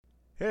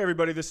Hey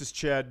everybody, this is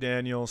Chad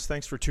Daniels.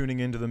 Thanks for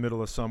tuning into the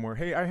middle of somewhere.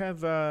 Hey, I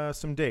have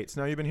some dates.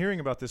 Now, you've been hearing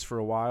about this for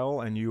a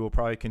while, and you will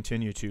probably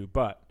continue to,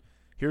 but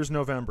here's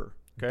November.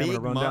 Okay, I'm going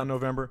to run down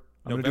November.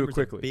 I'm going to do it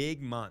quickly.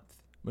 Big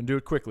month. I'm going to do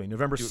it quickly.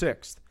 November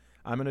 6th,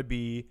 I'm going to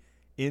be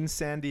in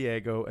San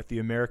Diego at the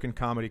American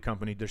Comedy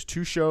Company. There's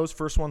 2 shows.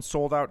 First one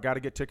sold out. Got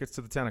to get tickets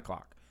to the 10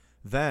 o'clock.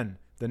 Then,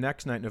 the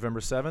next night, November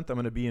 7th, I'm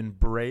going to be in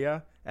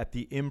Brea at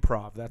the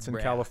Improv. That's in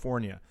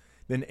California.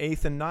 Then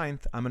 8th and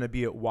 9th, I'm going to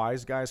be at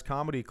Wise Guys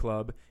Comedy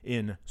Club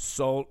in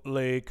Salt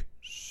Lake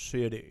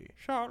City.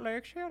 Salt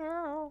Lake City.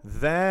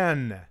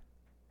 Then,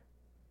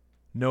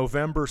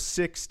 November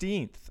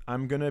 16th,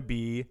 I'm going to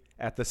be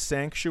at the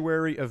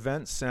Sanctuary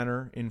Event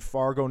Center in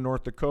Fargo,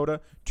 North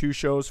Dakota. 2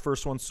 shows.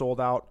 First one sold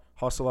out.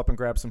 Hustle up and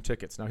grab some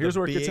tickets. Now, here's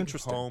where it gets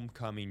interesting.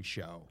 Homecoming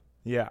show.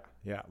 Yeah.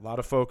 A lot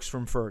of folks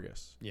from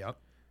Fergus. Yep.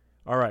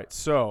 All right,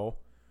 so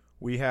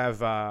we have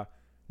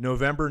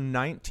November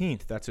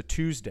 19th. That's a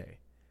Tuesday.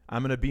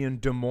 I'm going to be in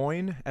Des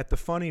Moines at the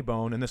Funny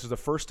Bone, and this is the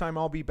first time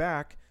I'll be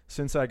back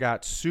since I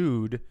got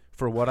sued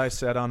for what I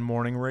said on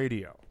morning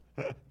radio.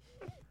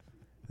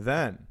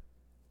 Then,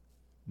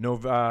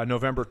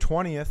 November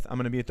 20th, I'm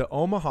going to be at the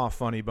Omaha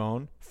Funny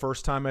Bone.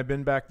 First time I've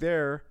been back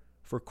there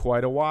for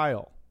quite a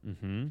while.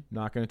 Mm-hmm.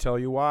 Not going to tell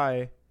you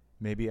why.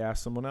 Maybe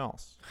ask someone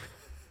else.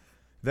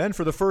 Then,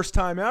 for the first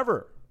time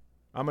ever,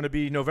 I'm going to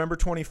be November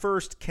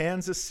 21st,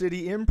 Kansas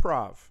City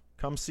Improv.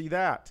 Come see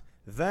that.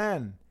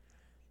 Then,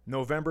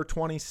 November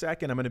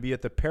 22nd, I'm going to be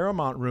at the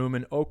Paramount Room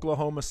in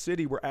Oklahoma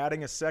City. We're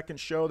adding a second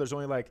show. There's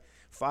only like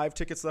 5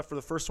 tickets left for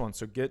the first one,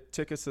 so get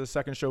tickets to the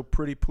second show,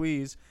 pretty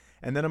please.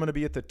 And then I'm going to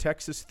be at the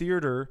Texas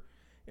Theater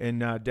in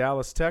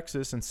Dallas,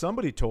 Texas, and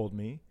somebody told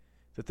me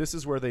that this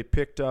is where they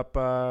picked up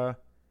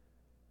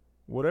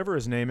whatever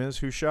his name is,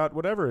 who shot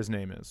whatever his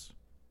name is.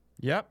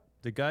 Yep,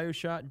 the guy who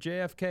shot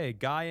JFK,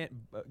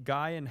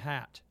 guy in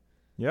hat.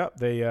 Yep,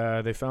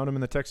 they found him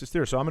in the Texas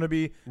Theater. So I'm going to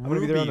be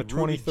there on the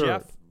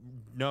 23rd.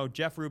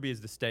 Jeff Ruby is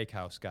the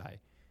steakhouse guy,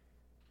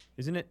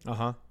 isn't it?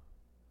 Uh-huh.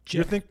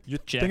 You're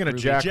thinking of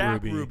Jack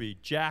Ruby.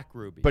 Jack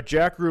Ruby. But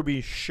Jack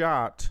Ruby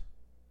shot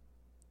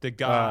the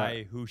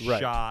guy who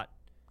shot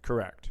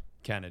correct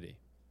Kennedy.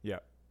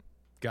 Yeah.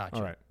 Gotcha.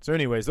 All right. So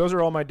anyways, those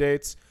are all my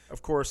dates.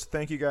 Of course,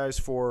 thank you guys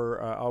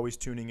for always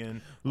tuning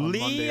in on Lee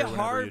Monday or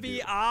whenever Harvey you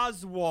do.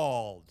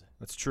 Oswald.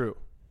 That's true.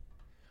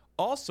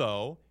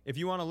 Also, if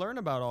you want to learn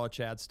about all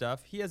Chad's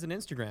stuff, he has an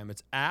Instagram.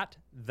 It's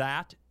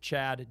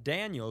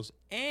 @thatchaddaniels.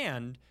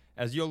 And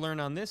as you'll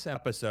learn on this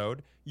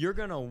episode, you're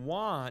going to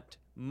want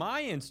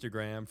my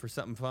Instagram for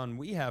something fun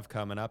we have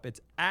coming up. It's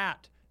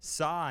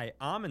 @Cy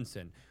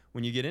Amundsen.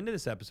 When you get into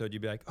this episode,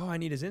 you'll be like, oh, I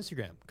need his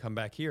Instagram. Come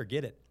back here.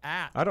 Get it.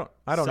 I don't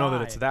know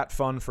that it's that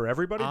fun for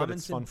everybody, but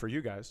it's fun for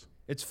you guys.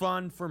 It's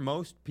fun for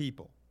most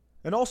people.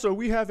 And also,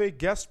 we have a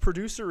guest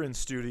producer in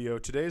studio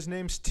today. His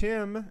name's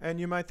Tim, and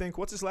you might think,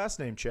 what's his last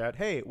name, Chad?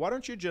 Hey, why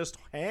don't you just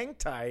hang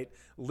tight,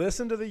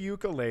 listen to the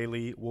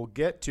ukulele. We'll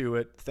get to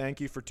it. Thank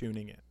you for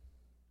tuning in.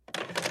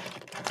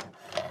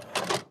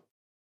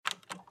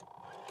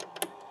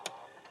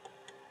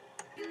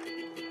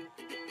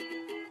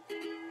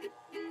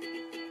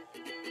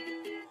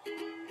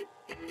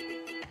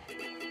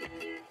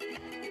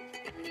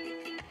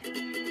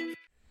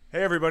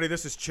 Hey everybody,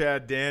 this is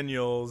Chad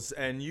Daniels,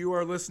 and you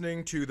are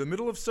listening to The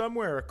Middle of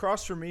Somewhere.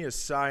 Across from me is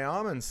Cy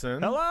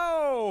Amundsen.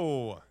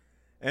 Hello!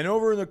 And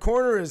over in the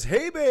corner is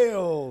Hay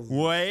Bales.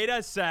 Wait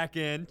a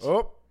second.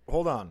 Oh,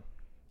 hold on.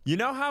 You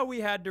know how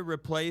we had to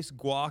replace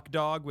Guac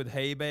Dog with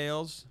Hay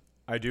Bales?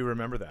 I do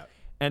remember that.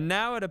 And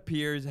now it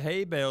appears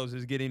Hay Bales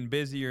is getting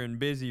busier and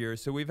busier,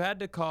 so we've had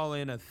to call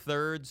in a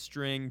third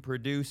string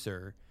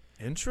producer.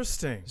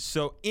 Interesting.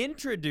 So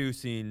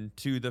introducing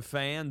to the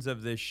fans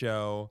of this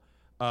show,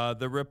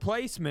 the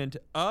replacement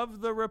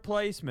of the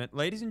replacement,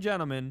 ladies and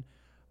gentlemen,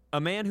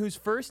 a man whose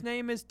first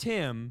name is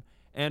Tim,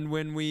 and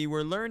when we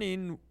were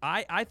learning,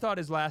 I thought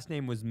his last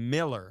name was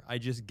Miller. I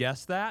just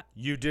guessed that.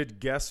 You did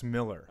guess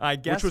Miller. I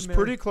guessed which was Miller.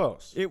 Pretty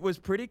close. It was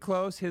pretty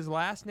close. His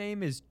last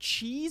name is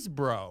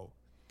Cheesebro.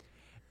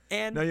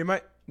 And now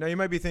you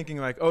might be thinking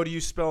like, oh, do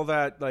you spell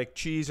that like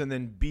cheese and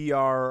then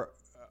BOROGH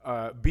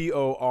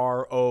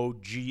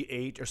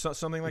or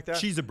something like that?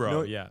 Cheesebro,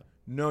 no, yeah.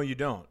 No, you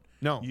don't.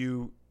 No.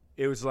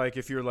 It was like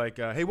if you're like,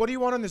 hey, what do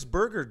you want on this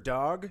burger,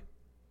 dog?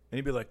 And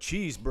you'd be like,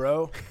 cheese,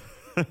 bro.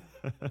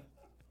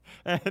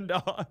 and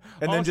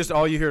then just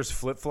all you hear is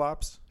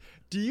flip-flops.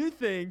 Do you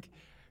think,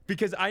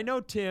 because I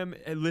know Tim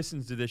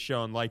listens to this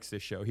show and likes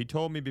this show. He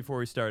told me before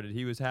we started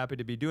he was happy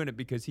to be doing it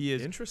because he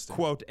is,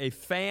 quote, a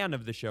fan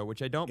of the show,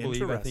 which I don't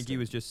believe. I think he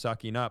was just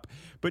sucking up.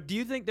 But do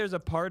you think there's a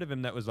part of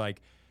him that was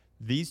like,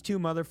 these two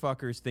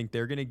motherfuckers think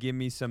they're going to give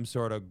me some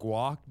sort of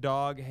Guac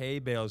Dog Hay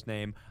Bales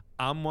name.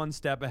 I'm one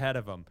step ahead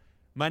of them.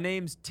 My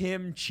name's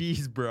Tim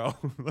Cheesebro.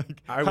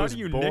 Like, I was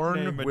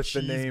born with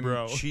the name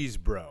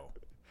Cheesebro.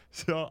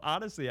 So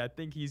honestly, I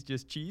think he's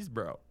just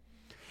Cheesebro.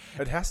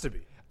 It has to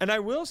be. And I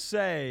will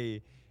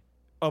say,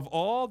 of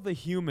all the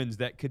humans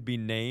that could be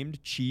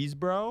named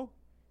Cheesebro,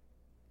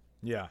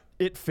 yeah,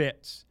 it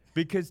fits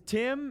because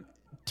Tim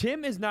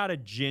is not a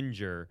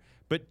ginger,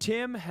 But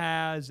Tim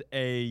has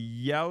a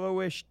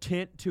yellowish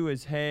tint to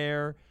his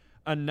hair,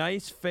 a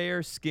nice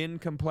fair skin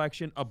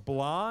complexion, a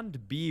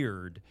blonde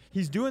beard.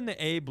 He's doing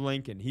the Abe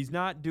Lincoln. He's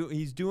got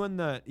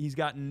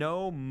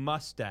no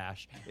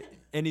mustache,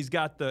 and he's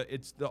got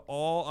it's the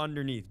all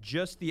underneath,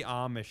 just the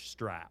Amish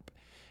strap.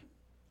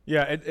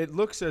 Yeah, it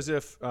looks as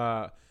if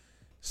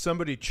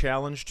somebody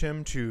challenged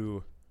him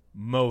to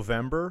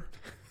Movember,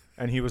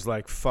 and he was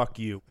like, fuck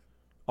you.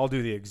 I'll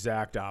do the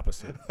exact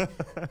opposite.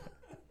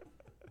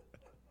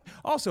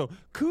 Also,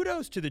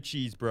 kudos to the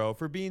Cheese Bro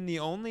for being the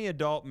only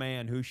adult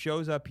man who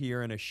shows up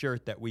here in a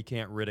shirt that we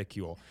can't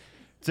ridicule.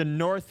 It's a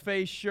North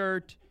Face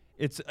shirt.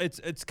 It's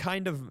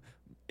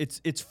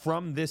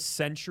from this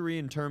century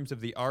in terms of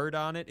the art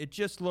on it. It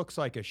just looks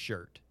like a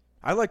shirt.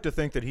 I like to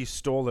think that he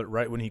stole it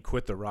right when he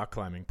quit the rock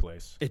climbing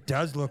place. It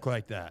does look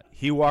like that.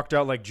 He walked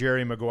out like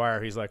Jerry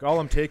Maguire. He's like, all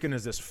I'm taking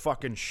is this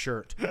fucking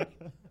shirt.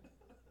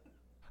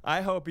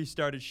 I hope he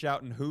started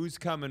shouting, "Who's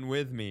coming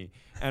with me?"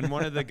 And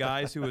one of the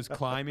guys who was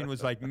climbing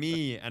was like,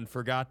 "Me," and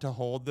forgot to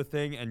hold the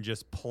thing and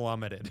just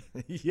plummeted.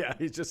 Yeah,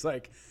 he's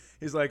like,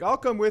 I'll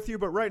come with you,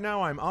 but right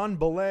now I'm on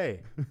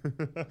belay.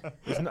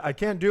 I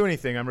can't do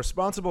anything. I'm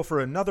responsible for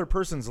another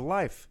person's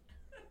life.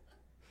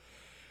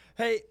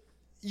 Hey,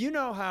 you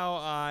know how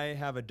I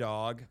have a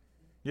dog?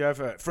 You have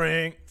a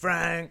Frank,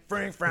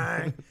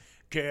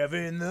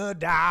 Kevin the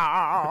dog.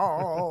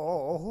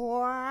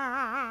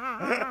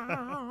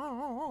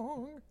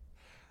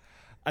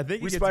 I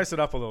think we spice it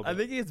up a little bit. I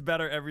think it gets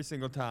better every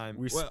single time.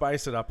 We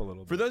spice it up a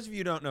little bit. For those of you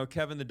who don't know,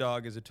 Kevin the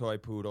dog is a toy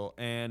poodle.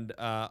 And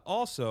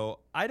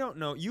also, I don't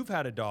know, you've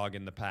had a dog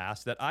in the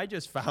past that I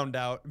just found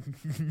out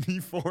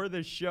before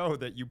the show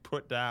that you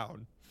put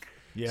down.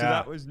 Yeah. So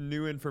that was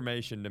new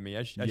information to me.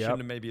 I shouldn't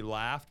have maybe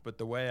laughed, but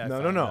the way I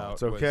found out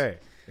it's okay.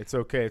 It's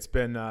okay. It's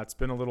been a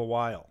little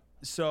while.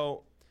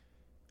 So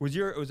was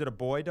it a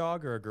boy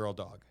dog or a girl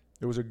dog?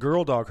 It was a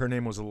girl dog. Her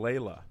name was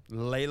Layla.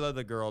 Layla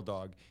the girl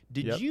dog.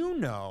 Did you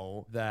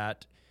know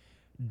that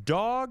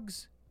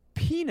dogs'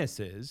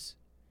 penises,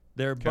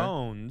 their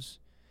bones,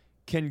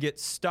 can get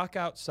stuck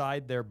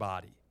outside their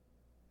body?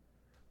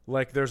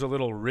 Like there's a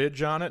little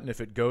ridge on it, and if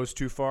it goes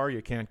too far,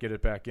 you can't get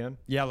it back in?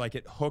 Yeah, like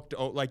it hooked.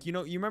 Like, you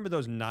remember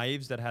those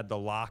knives that had the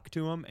lock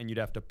to them, and you'd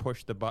have to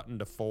push the button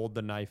to fold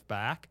the knife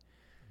back?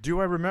 Do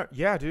I remember?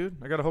 Yeah, dude.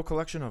 I got a whole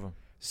collection of them.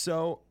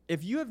 So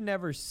if you have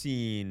never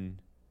seen...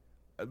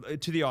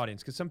 to the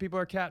audience, because some people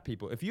are cat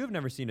people. If you have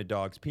never seen a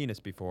dog's penis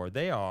before,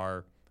 they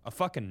are a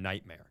fucking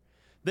nightmare.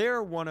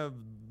 They're one of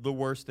the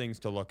worst things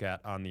to look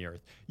at on the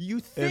earth. You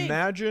think...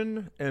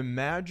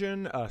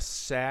 Imagine a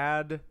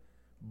sad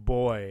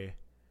boy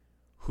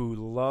who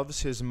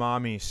loves his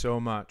mommy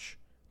so much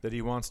that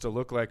he wants to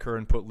look like her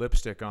and put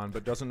lipstick on,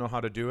 but doesn't know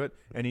how to do it,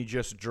 and he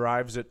just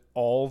drives it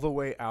all the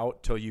way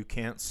out till you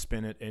can't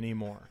spin it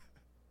anymore.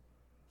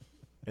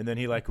 And then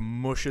he like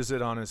mushes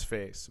it on his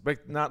face,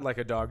 but not like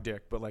a dog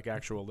dick, but like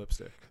actual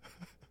lipstick.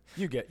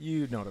 You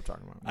know what I'm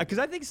talking about. Because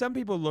I think some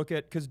people look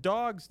at, because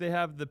dogs, they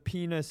have the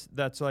penis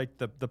that's like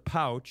the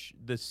pouch,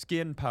 the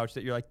skin pouch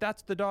that you're like,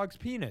 that's the dog's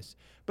penis.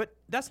 But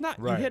that's not,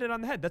 you hit it on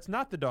the head. That's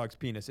not the dog's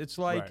penis. It's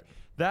like,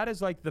 that is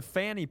like the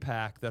fanny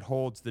pack that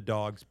holds the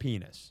dog's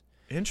penis.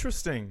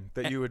 Interesting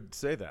that you would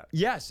say that.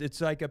 Yes, it's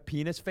like a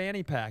penis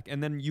fanny pack.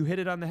 And then you hit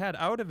it on the head.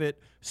 Out of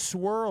it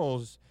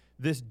swirls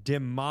this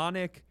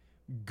demonic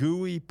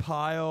gooey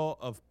pile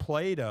of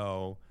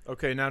Play-Doh.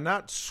 Okay, now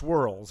not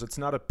swirls. It's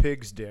not a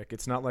pig's dick.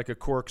 It's not like a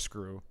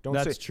corkscrew.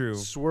 That's true.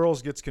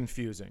 Swirls gets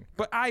confusing.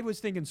 But I was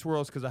thinking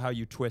swirls because of how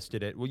you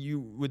twisted it. Well,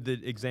 with the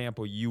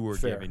example you were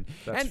giving.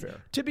 That's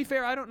fair. To be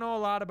fair, I don't know a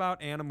lot about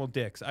animal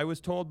dicks. I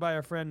was told by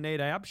our friend Nate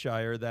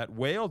Abshire that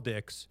whale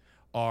dicks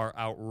are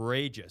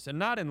outrageous. And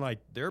not in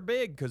like, they're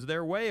big because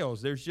they're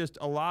whales. There's just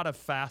a lot of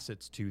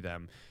facets to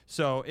them.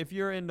 So if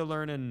you're into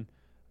learning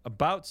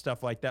about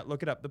stuff like that,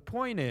 look it up. The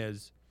point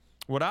is,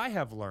 what I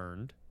have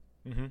learned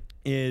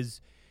is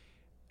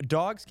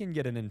dogs can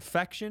get an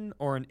infection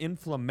or an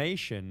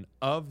inflammation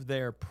of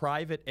their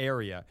private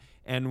area.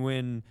 And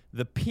when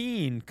the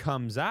peen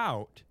comes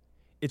out,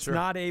 it's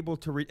not able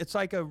to... it's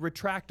like a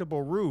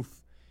retractable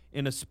roof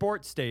in a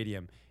sports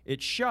stadium.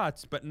 It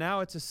shuts, but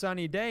now it's a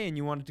sunny day and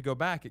you want it to go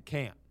back. It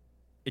can't.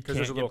 Because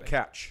there's a little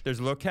catch. There's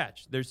a little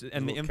catch.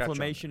 And the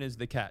inflammation is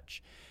the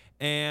catch.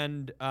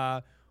 And...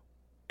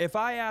 if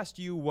I asked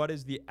you what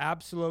is the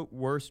absolute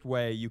worst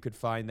way you could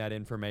find that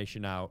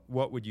information out,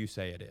 what would you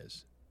say it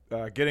is?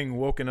 Getting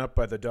woken up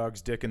by the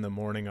dog's dick in the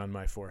morning on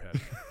my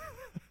forehead.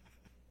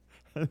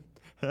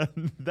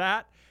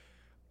 That,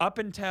 up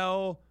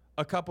until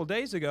a couple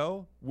days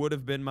ago, would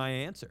have been my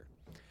answer.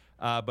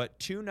 But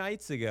 2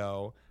 nights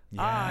ago,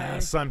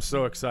 yes, I'm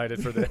so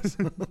excited for this.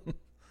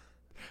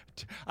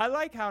 I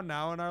like how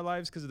now in our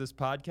lives, because of this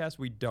podcast,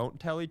 we don't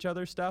tell each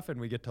other stuff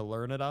and we get to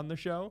learn it on the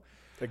show.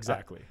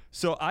 Exactly.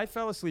 So I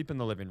fell asleep in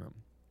the living room.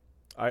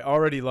 I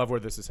already love where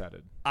this is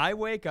headed. I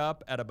wake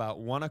up at about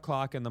 1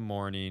 o'clock in the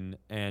morning,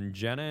 and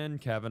Jenna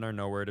and Kevin are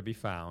nowhere to be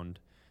found.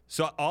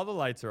 So all the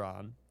lights are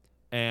on,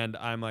 and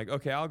I'm like,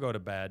 okay, I'll go to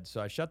bed. So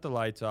I shut the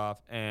lights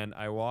off, and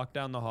I walk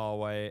down the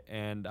hallway,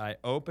 and I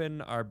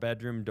open our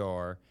bedroom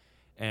door,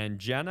 And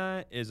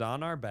Jenna is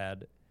on our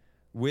bed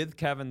with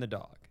Kevin the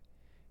dog.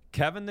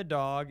 Kevin the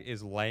dog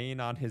is laying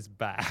on his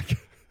back.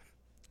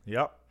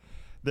 Yep.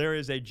 There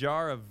is a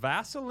jar of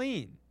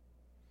Vaseline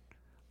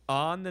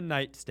on the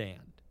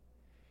nightstand.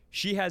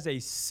 She has a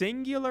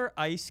singular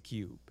ice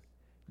cube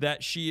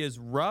that she is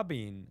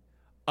rubbing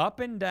up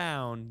and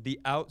down the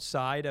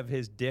outside of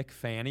his dick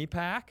fanny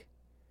pack.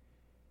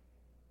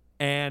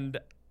 And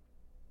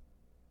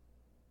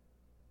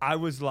I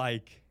was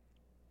like,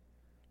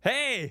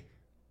 hey,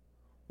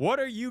 what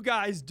are you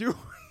guys doing?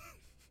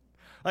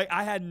 Like,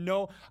 I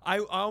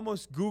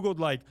almost Googled,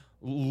 like,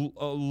 a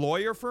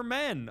lawyer for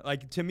men.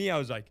 Like, to me, I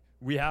was like,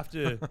 we have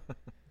to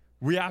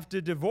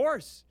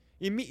divorce.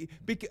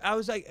 I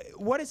was like,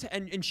 what is,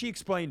 and she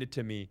explained it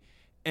to me.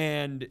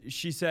 And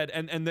she said,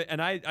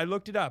 and I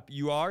looked it up.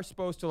 You are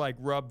supposed to, like,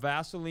 rub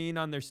Vaseline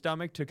on their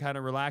stomach to kind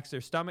of relax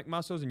their stomach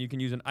muscles, and you can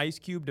use an ice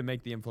cube to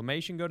make the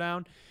inflammation go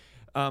down.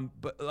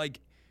 But, like,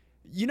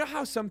 you know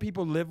how some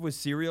people live with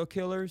serial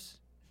killers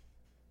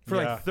for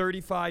like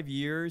 35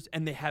 years,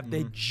 and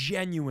they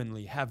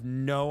genuinely have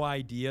no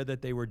idea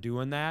that they were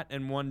doing that,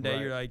 and one day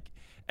you're like,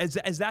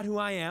 is that who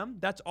I am?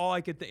 That's all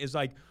I could think is,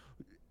 like,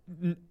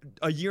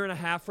 a year and a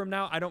half from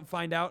now, I don't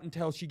find out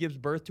until she gives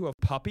birth to a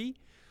puppy.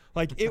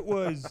 Like, it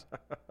was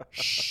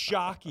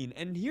shocking.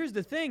 And here's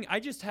the thing, I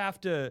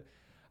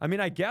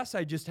guess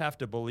I just have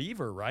to believe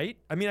her, right?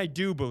 I mean, I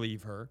do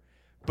believe her.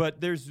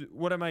 But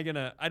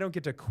I don't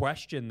get to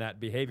question that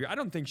behavior. I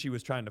don't think she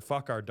was trying to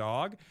fuck our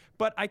dog,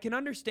 but I can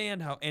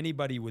understand how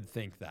anybody would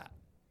think that.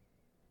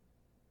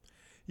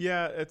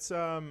 Yeah, that's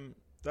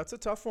a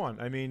tough one.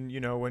 I mean,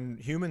 when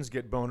humans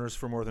get boners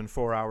for more than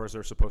 4 hours,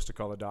 they're supposed to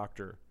call a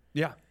doctor.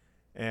 Yeah.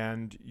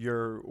 And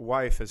your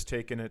wife has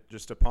taken it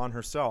just upon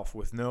herself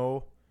with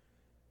no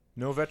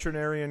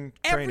veterinarian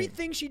training.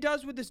 Everything she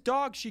does with this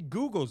dog, she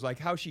Googles, like,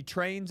 how she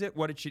trains it,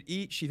 what it should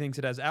eat. She thinks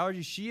it has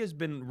allergies. She has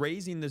been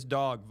raising this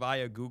dog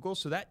via Google,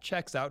 so that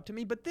checks out to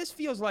me. But this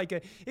feels like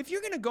if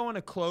you're going to go in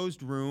a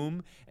closed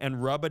room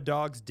and rub a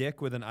dog's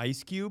dick with an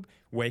ice cube,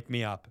 wake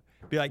me up.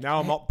 Be like, now,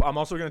 I'm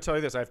also going to tell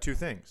you this. I have two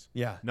things.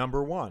 Yeah.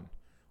 Number one,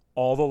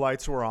 all the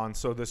lights were on,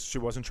 so she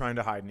wasn't trying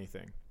to hide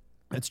anything.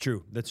 That's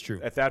true.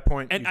 At that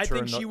point, and I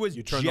think she was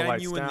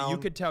genuinely, you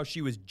could tell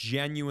she was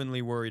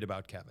genuinely worried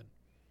about Kevin.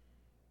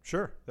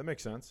 Sure, that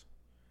makes sense.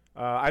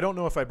 I don't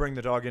know if I bring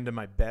the dog into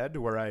my bed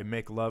where I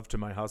make love to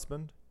my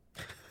husband.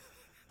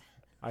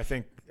 I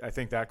think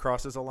that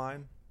crosses a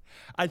line.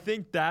 I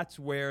think that's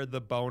where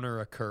the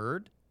boner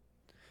occurred.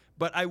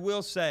 But I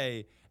will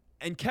say,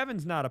 and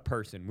Kevin's not a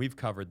person. We've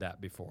covered that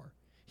before.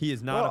 He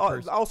is not a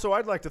person. Also,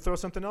 I'd like to throw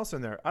something else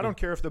in there. I don't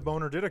care if the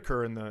boner did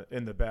occur in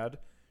the bed.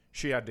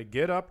 She had to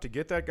get up to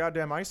get that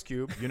goddamn ice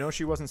cube.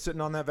 She wasn't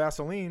sitting on that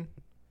Vaseline.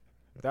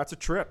 That's a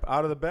trip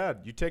out of the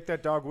bed. You take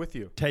that dog with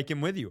you. Take him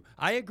with you.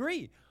 I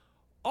agree.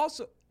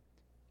 Also,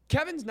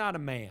 Kevin's not a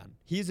man.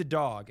 He's a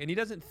dog, and he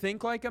doesn't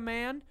think like a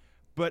man.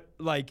 But,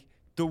 like,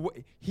 the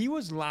way he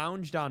was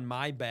lounged on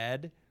my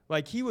bed,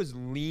 like he was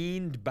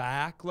leaned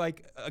back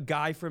like a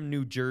guy from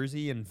New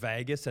Jersey in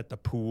Vegas at the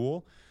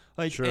pool.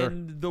 Like, sure.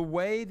 And the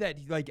way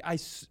that, like,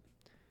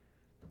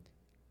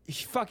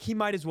 he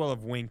might as well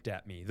have winked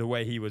at me the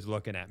way he was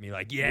looking at me.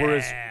 Like, yeah,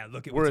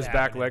 look at what's happening. Were his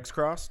back legs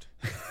crossed?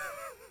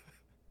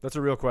 That's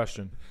a real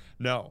question.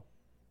 No.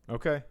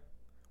 Okay.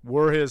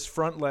 Were his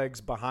front legs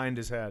behind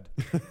his head?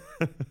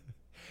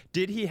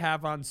 Did he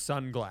have on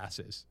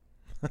sunglasses?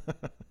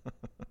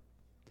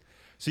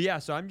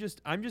 So I'm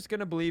just going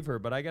to believe her,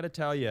 but I got to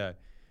tell you,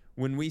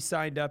 when we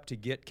signed up to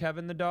get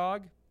Kevin the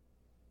dog,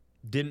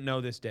 didn't know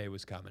this day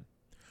was coming.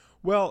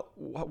 Well,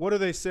 what do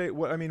they say?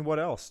 What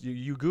else?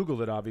 You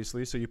Googled it,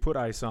 obviously, so you put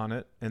ice on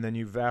it, and then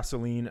you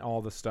Vaseline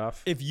all the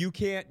stuff. If you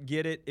can't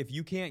get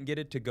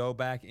it to go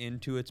back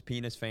into its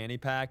penis fanny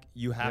pack,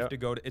 you have to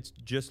go to. It's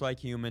just like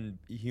human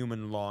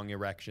long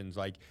erections.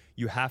 Like,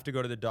 you have to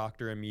go to the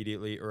doctor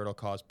immediately, or it'll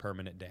cause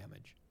permanent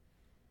damage.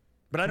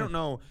 But I don't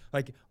know.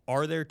 Like,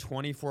 are there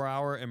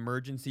 24-hour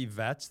emergency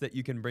vets that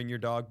you can bring your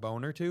dog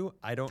boner to?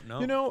 I don't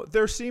know.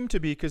 There seem to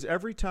be, because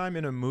every time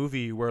in a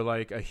movie where,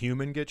 like, a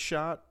human gets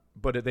shot,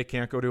 but they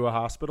can't go to a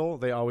hospital,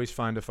 they always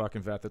find a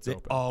fucking vet that's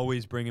open. They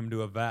always bring him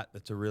to a vet.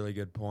 That's a really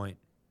good point.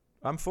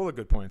 I'm full of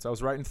good points. I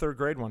was right in third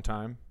grade one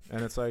time,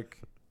 and it's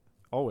like,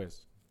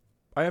 always.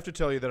 I have to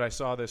tell you that I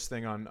saw this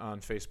thing on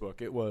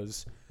Facebook. It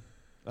was...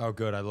 Oh,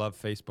 good. I love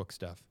Facebook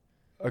stuff.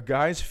 A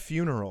guy's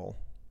funeral.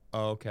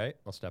 Oh, okay.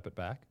 I'll step it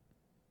back.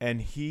 And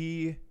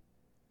he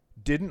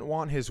didn't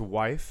want his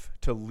wife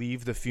to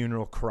leave the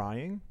funeral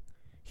crying.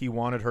 He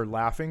wanted her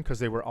laughing because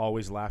they were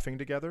always laughing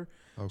together.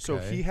 Okay. So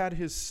he had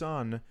his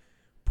son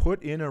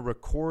put in a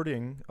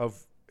recording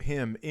of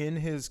him in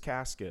his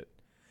casket.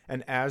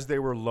 And as they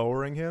were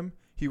lowering him,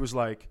 he was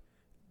like,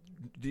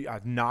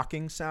 a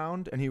knocking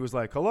sound. And he was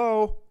like,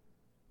 hello,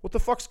 what the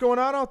fuck's going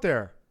on out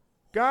there?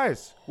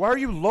 Guys, why are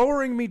you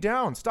lowering me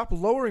down? Stop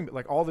lowering me.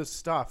 Like, all this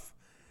stuff.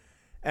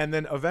 And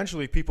then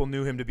eventually people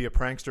knew him to be a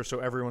prankster, so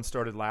everyone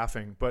started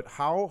laughing. But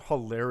how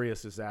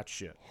hilarious is that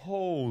shit?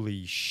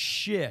 Holy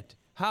shit.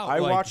 I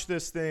watched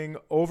this thing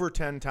over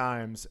 10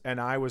 times,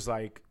 and I was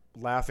like,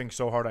 laughing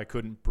so hard I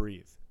couldn't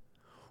breathe.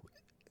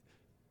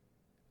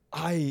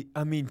 I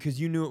mean,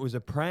 because you knew it was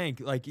a prank.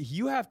 Like,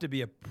 you have to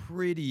be a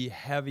pretty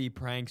heavy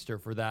prankster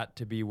for that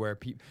to be where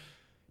people...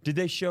 Did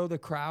they show the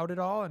crowd at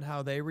all and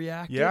how they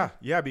reacted?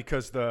 Yeah,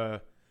 because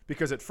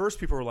at first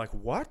people were like,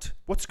 what?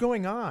 What's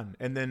going on?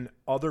 And then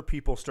other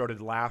people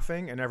started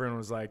laughing, and everyone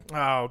was like,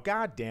 oh,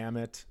 God damn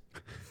it.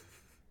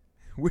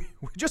 we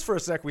just for a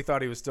sec, we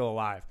thought he was still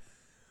alive.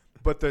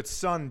 But the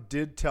son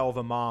did tell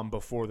the mom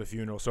before the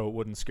funeral so it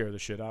wouldn't scare the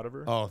shit out of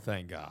her. Oh,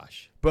 thank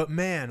gosh. But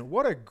man,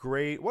 what a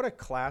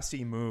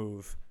classy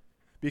move.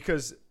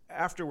 Because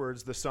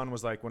afterwards, the son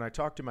was like, when I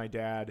talked to my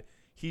dad,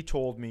 he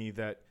told me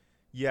that,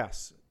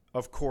 yes,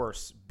 of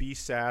course, be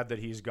sad that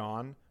he's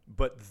gone.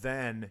 But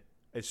then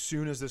as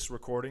soon as this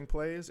recording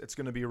plays, it's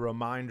going to be a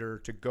reminder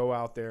to go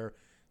out there,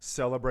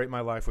 celebrate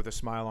my life with a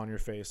smile on your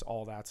face,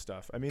 all that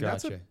stuff. I mean,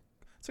 gotcha.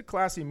 It's a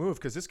classy move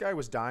because this guy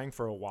was dying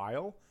for a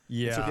while.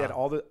 Yeah. So he had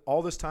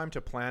all this time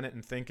to plan it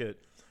and think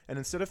it. And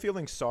instead of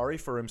feeling sorry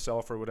for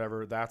himself or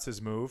whatever, that's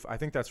his move. I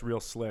think that's real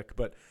slick.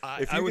 But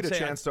if you get a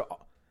chance to...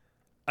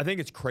 I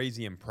think it's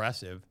crazy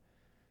impressive.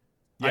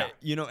 Yeah.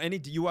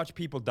 You watch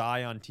people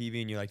die on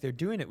TV and you're like, they're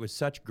doing it with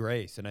such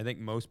grace. And I think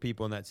most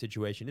people in that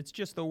situation, it's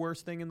just the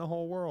worst thing in the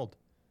whole world.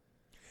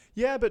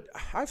 Yeah, but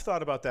I've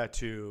thought about that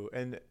too.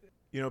 And,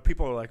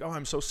 people are like, oh,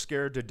 I'm so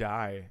scared to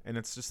die. And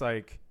it's just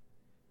like,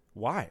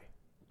 why?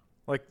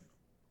 Like,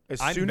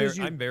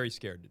 I'm very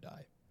scared to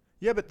die.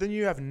 Yeah, but then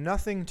you have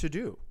nothing to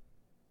do.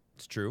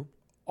 It's true.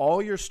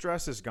 All your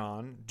stress is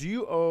gone. Do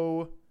you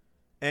owe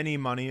any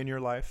money in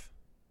your life?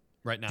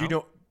 Right now?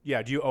 Do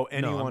you owe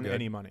anyone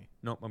any money?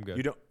 Nope, I'm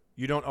good.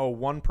 You don't owe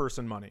one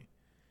person money.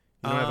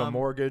 You don't have a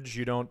mortgage.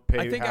 You don't pay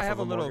half of a mortgage. I think I have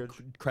a little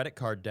credit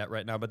card debt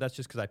right now, but that's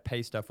just because I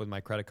pay stuff with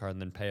my credit card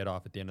and then pay it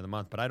off at the end of the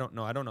month. But I don't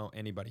owe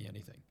anybody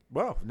anything.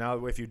 Well,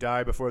 now if you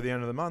die before the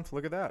end of the month,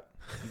 look at that.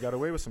 You got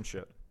away with some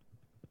shit.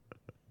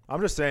 I'm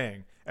just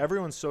saying,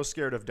 everyone's so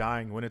scared of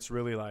dying when it's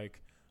really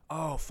like,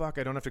 oh, fuck,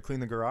 I don't have to clean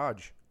the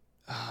garage.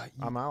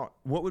 I'm out.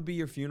 What would be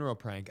your funeral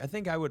prank? I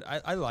think I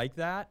like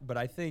that, but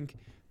I think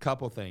a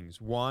couple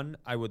things. One,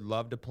 I would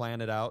love to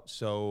plan it out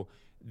so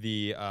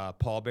the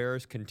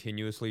pallbearers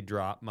continuously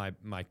drop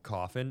my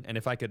coffin, and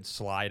if I could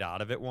slide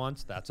out of it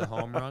once, that's a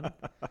home run.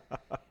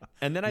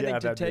 And then I think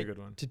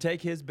to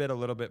take his bit a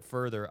little bit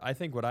further, I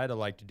think what I'd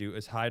like to do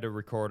is hide a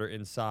recorder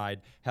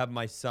inside, have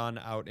my son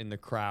out in the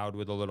crowd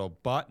with a little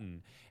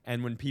button,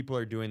 and when people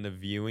are doing the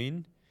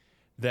viewing,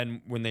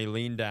 then when they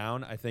lean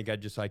down, I think I'd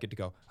just like it to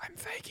go, I'm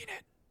faking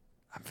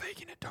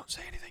it. Don't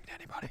say anything to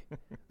anybody.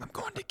 I'm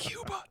going to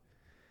Cuba.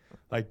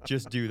 Like,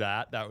 just do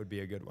that. That would be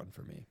a good one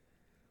for me.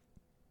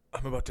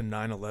 I'm about to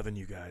 9/11,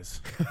 you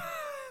guys.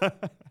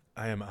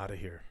 I am out of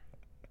here.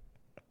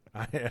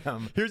 I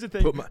am. Here's the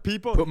thing.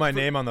 Put my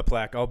name on the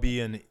plaque. I'll be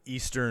in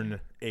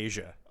Eastern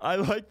Asia. I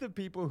like the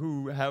people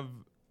who have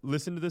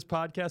listened to this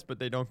podcast, but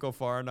they don't go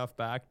far enough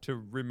back to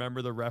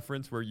remember the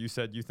reference where you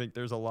said you think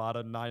there's a lot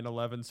of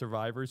 9/11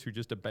 survivors who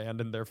just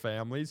abandoned their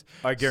families.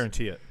 I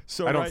guarantee it.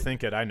 So I don't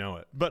think it. I know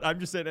it. But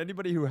I'm just saying,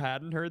 anybody who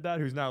hadn't heard that,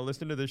 who's now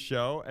listening to this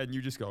show, and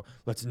you just go,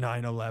 let's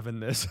 9/11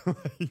 this.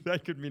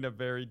 That could mean a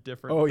very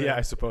different thing. Yeah,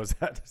 I suppose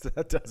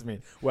that does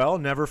mean. Well,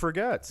 never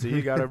forget. See,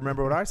 you got to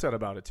remember what I said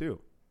about it,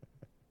 too.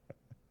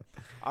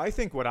 I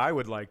think what I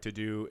would like to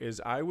do is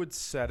I would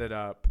set it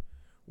up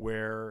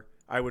where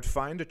I would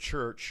find a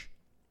church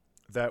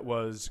that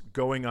was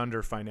going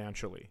under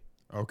financially.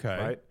 Okay.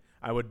 Right?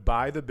 I would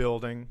buy the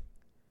building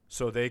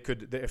so they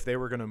could, if they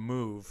were going to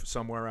move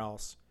somewhere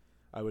else,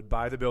 I would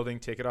buy the building,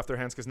 take it off their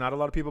hands, because not a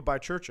lot of people buy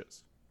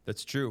churches.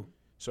 That's true.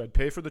 So I'd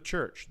pay for the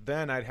church.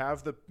 Then I'd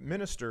have the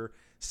minister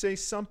say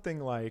something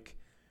like,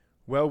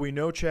 well, we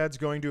know Chad's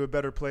going to a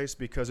better place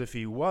because if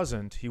he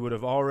wasn't, he would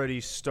have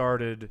already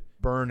started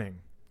burning.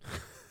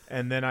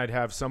 And then I'd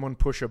have someone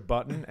push a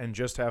button and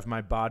just have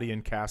my body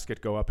and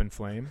casket go up in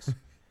flames.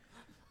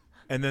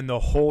 And then the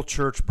whole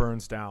church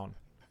burns down.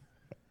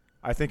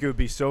 I think it would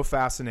be so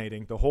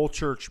fascinating. The whole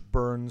church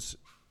burns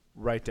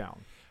right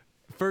down.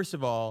 First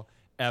of all,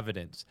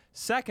 evidence.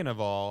 Second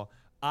of all,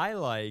 I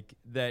like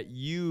that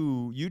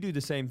you do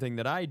the same thing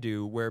that I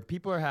do, where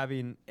people are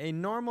having a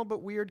normal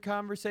but weird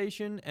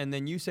conversation, and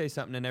then you say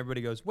something and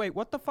everybody goes, wait,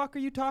 what the fuck are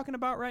you talking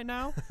about right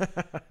now?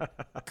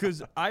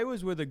 Because I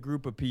was with a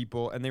group of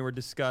people and they were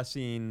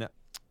discussing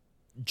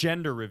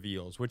gender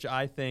reveals, which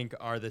I think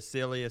are the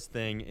silliest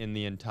thing in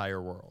the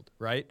entire world,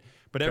 right?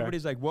 But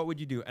everybody's like, what would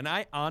you do? And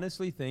I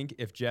honestly think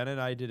if Jen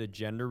and I did a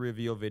gender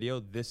reveal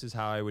video, this is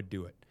how I would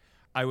do it.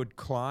 I would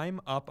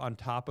climb up on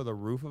top of the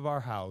roof of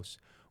our house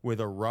with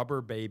a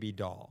rubber baby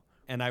doll,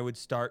 and I would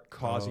start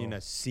causing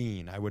a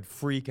scene. I would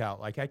freak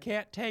out, like, I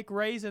can't take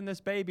raising this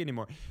baby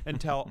anymore,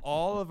 until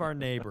all of our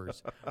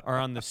neighbors are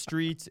on the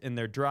streets, in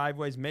their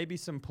driveways, maybe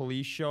some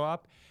police show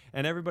up,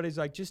 and everybody's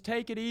like, just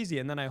take it easy.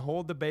 And then I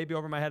hold the baby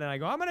over my head, and I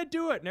go, I'm going to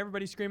do it. And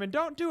everybody's screaming,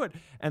 don't do it.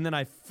 And then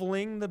I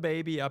fling the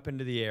baby up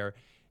into the air.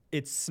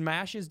 It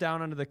smashes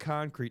down onto the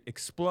concrete,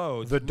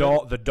 explodes. The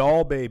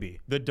doll baby.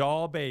 The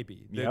doll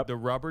baby. Yep. The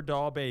rubber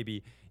doll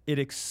baby. it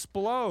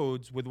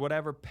explodes with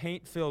whatever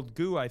paint-filled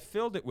goo I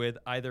filled it with,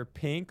 either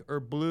pink or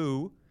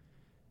blue,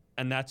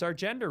 and that's our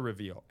gender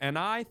reveal. And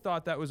I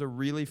thought that was a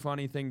really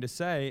funny thing to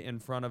say in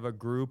front of a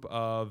group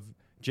of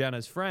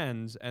Jenna's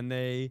friends, and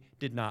they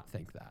did not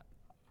think that.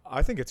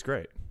 I think it's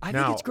great. I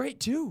think it's great,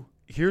 too.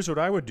 Here's what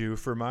I would do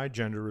for my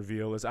gender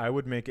reveal is I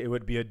would make it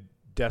would be a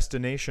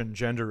destination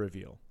gender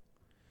reveal.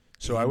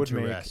 So I would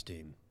make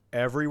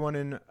everyone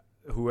in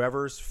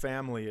whoever's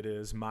family it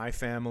is, my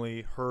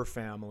family, her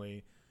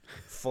family,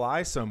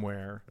 fly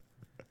somewhere.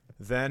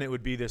 Then it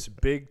would be this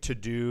big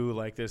to-do,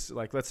 like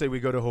let's say we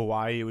go to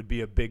Hawaii, it would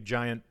be a big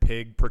giant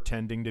pig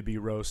pretending to be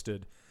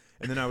roasted.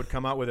 And then I would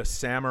come out with a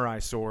samurai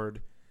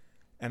sword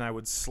and I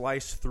would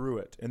slice through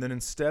it. And then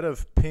instead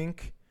of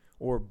pink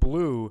or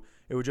blue,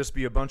 it would just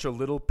be a bunch of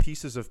little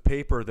pieces of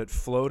paper that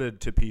floated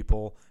to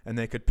people, and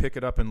they could pick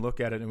it up and look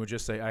at it and would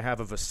just say, "I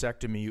have a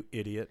vasectomy, you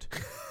idiot."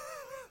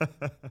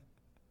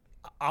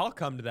 I'll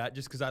come to that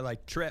just because I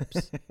like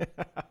trips.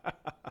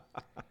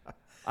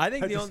 I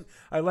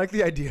like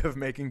the idea of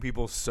making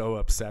people so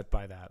upset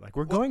by that. Like,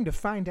 we're going to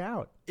find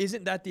out.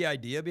 Isn't that the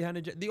idea behind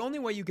it? The only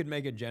way you could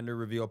make a gender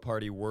reveal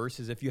party worse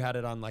is if you had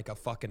it on like a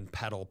fucking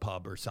pedal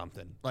pub or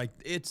something. Like,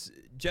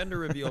 gender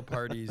reveal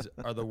parties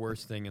are the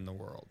worst thing in the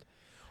world.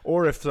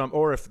 Or if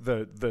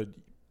the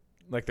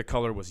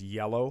color was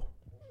yellow.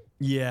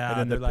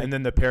 Yeah. And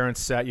then the parents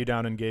sat you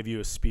down and gave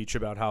you a speech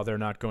about how they're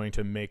not going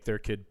to make their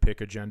kid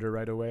pick a gender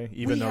right away,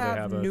 even though they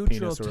have a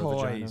penis or a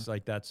vagina. Toys,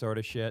 like that sort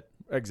of shit.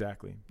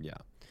 Exactly. Yeah.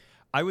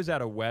 I was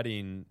at a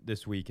wedding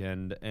this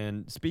weekend,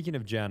 and speaking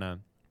of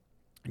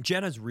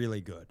Jenna's really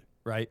good,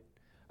 right?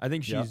 I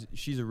think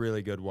she's a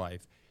really good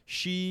wife.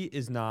 She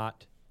is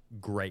not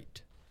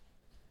great.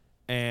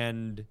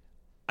 And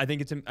I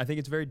think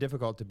it's very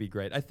difficult to be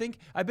great. I think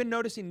I've been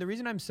noticing, the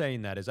reason I'm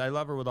saying that is I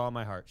love her with all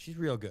my heart. She's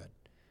real good.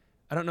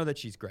 I don't know that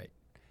she's great.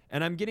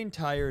 And I'm getting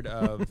tired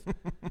of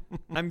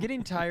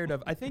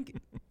I think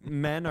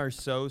men are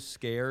so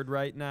scared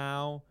right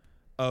now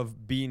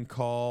of being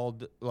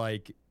called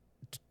like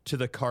to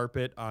the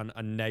carpet on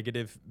a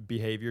negative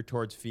behavior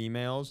towards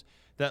females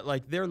that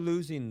like they're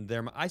losing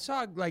their. I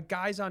saw like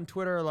guys on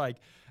Twitter like,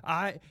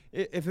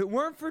 if it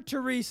weren't for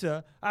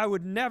Teresa, I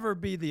would never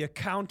be the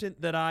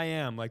accountant that I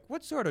am. Like,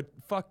 what sort of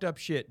fucked up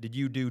shit did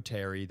you do,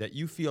 Terry, that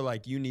you feel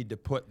like you need to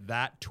put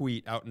that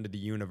tweet out into the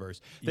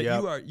universe?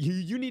 That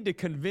you need to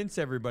convince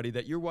everybody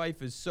that your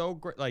wife is so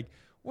great. Like,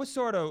 what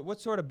sort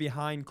of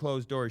behind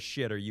closed doors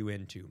shit are you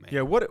into, man?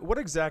 Yeah, what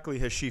exactly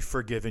has she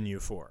forgiven you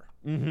for?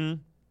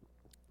 Mm-hmm.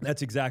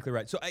 That's exactly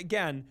right. So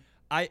again,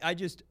 I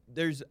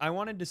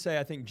wanted to say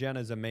I think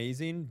Jenna's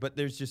amazing, but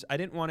I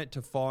didn't want it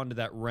to fall into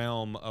that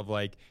realm of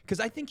like, because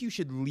I think you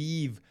should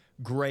leave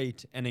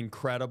great and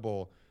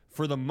incredible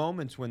for the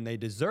moments when they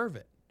deserve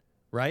it,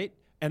 right?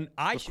 And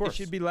it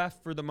should be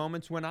left for the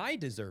moments when I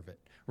deserve it,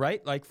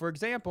 right? Like, for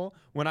example,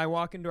 when I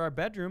walk into our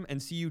bedroom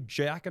and see you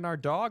jacking our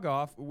dog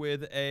off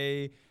with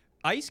a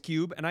ice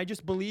cube, and I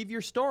just believe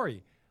your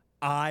story.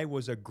 I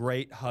was a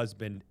great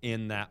husband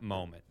in that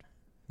moment.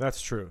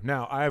 That's true.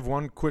 Now, I have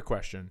one quick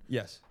question.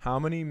 Yes. How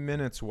many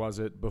minutes was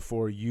it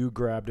before you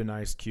grabbed an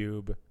ice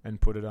cube and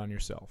put it on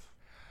yourself?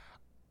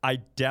 I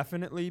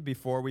definitely,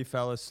 before we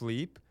fell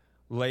asleep,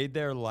 laid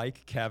there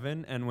like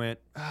Kevin and went,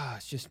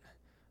 it's just,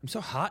 I'm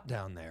so hot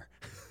down there.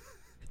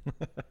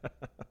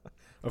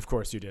 Of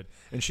course you did.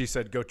 And she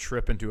said, go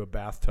trip into a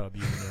bathtub,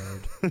 you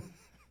nerd.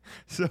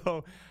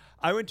 So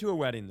I went to a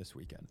wedding this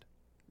weekend,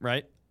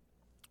 right?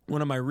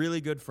 One of my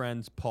really good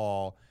friends,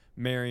 Paul,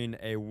 marrying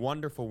a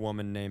wonderful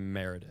woman named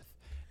Meredith.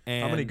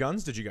 And how many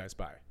guns did you guys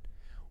buy?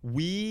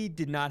 We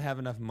did not have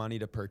enough money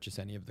to purchase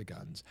any of the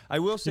guns. I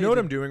will say, you know what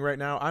I'm doing right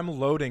now? I'm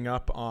loading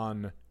up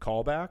on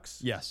callbacks.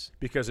 Yes.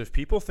 Because if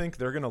people think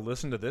they're going to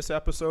listen to this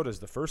episode as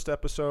the first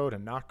episode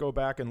and not go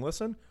back and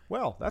listen,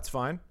 well, that's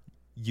fine.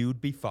 You'd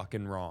be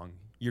fucking wrong.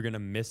 You're going to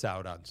miss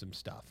out on some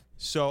stuff.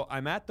 So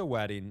I'm at the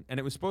wedding, and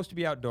it was supposed to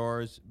be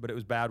outdoors, but it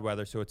was bad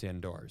weather, so it's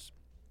indoors.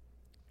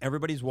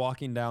 Everybody's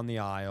walking down the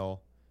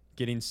aisle,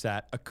 getting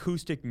set.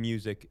 Acoustic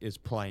music is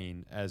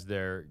playing as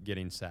they're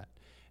getting set.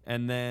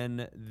 And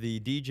then the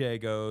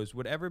DJ goes,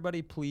 would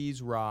everybody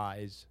please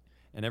rise?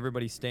 And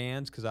everybody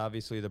stands because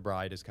obviously the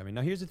bride is coming.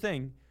 Now, here's the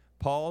thing.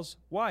 Paul's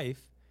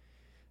wife,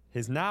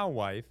 his now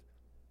wife,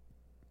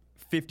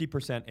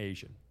 50%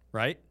 Asian,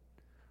 right?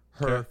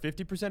 Her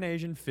 50%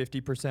 Asian,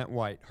 50%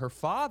 white. Her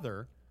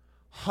father,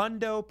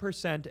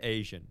 100%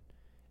 Asian.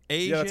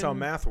 Yeah, that's how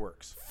math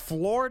works.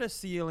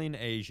 Floor-to-ceiling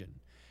Asian.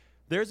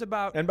 There's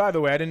about... And by the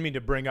way, I didn't mean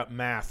to bring up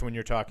math when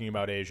you're talking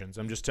about Asians.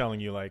 I'm just telling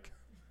you, like...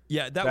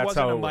 Yeah, that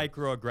wasn't a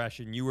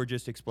microaggression. You were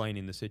just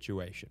explaining the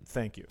situation.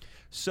 Thank you.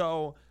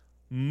 So,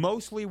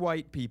 mostly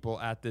white people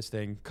at this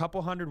thing.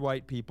 Couple hundred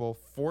white people,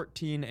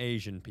 14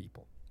 Asian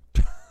people.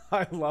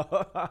 I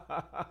love...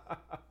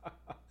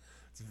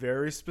 It's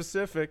very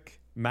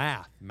specific.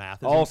 Math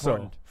is also,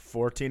 important.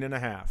 14 and a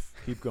half.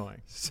 Keep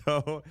going.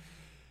 So...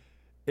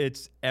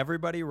 It's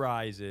everybody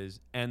rises,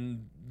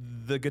 and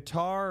the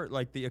guitar,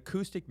 like the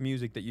acoustic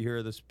music that you hear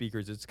of the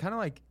speakers, it's kind of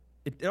like,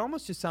 it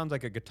almost just sounds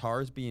like a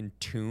guitar is being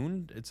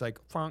tuned. It's like,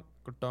 funk,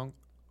 dunk,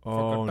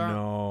 Oh,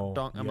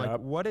 no. I'm like,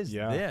 what is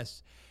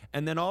this?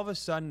 And then all of a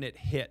sudden it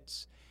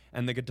hits,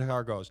 and the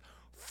guitar goes,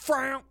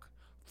 Frank.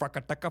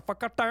 And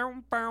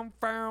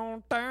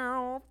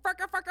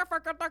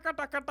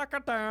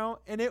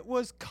it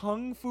was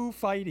kung fu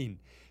fighting.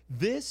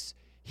 This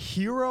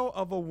hero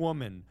of a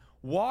woman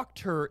walked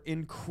her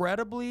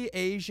incredibly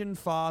Asian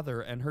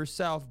father and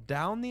herself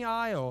down the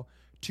aisle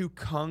to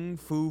kung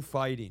fu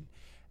fighting.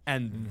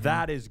 And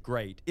that is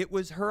great. It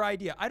was her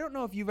idea. I don't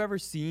know if you've ever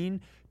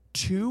seen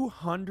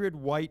 200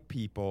 white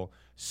people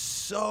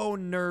so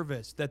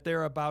nervous that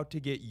they're about to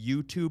get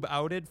YouTube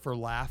outed for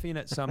laughing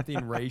at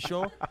something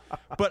racial.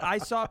 But I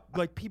saw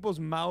like people's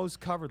mouths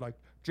covered like,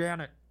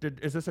 Janet,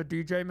 is this a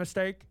DJ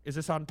mistake? Is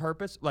this on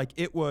purpose? Like,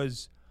 it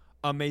was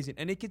amazing.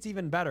 And it gets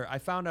even better. I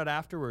found out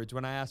afterwards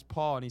when I asked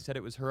Paul and he said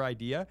it was her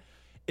idea.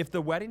 If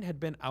the wedding had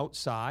been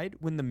outside,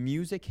 when the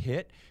music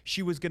hit,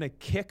 she was going to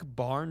kick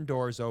barn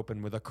doors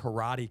open with a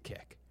karate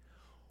kick.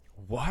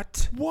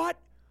 What? What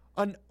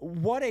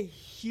a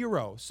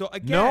hero. So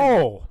again,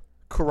 no,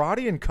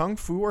 karate and kung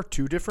fu are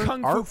two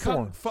different art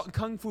forms.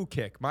 Kung fu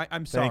kick.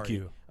 I'm sorry. Thank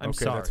you. I'm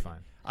okay, sorry. That's fine.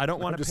 I don't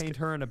want to paint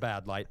her in a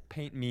bad light.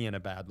 Paint me in a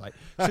bad light.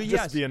 So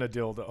yes, just being a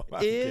dildo.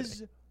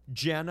 Is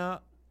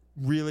Jenna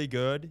really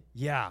good?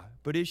 Yeah,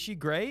 but is she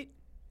great?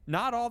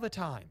 Not all the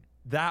time.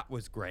 That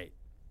was great.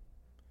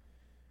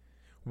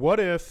 What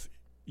if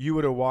you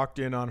would have walked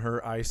in on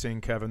her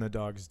icing Kevin the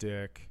dog's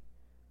dick,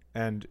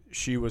 and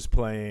she was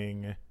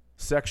playing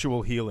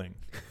Sexual Healing?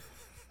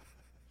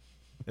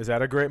 Is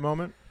that a great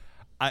moment?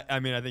 I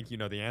mean, I think you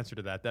know the answer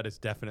to that. That is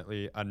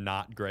definitely a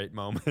not great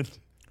moment.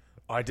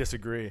 I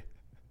disagree.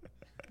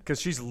 Because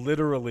she's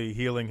literally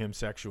healing him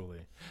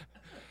sexually.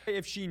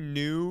 If she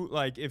knew,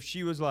 like, if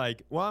she was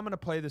like, well, I'm going to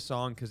play the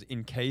song because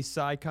in case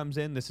Psy comes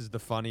in, this is the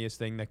funniest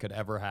thing that could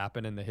ever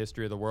happen in the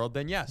history of the world,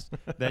 then yes,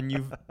 then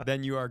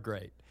you are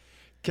great.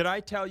 Can I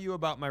tell you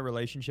about my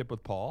relationship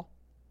with Paul?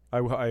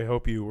 I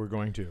hope you were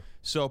going to.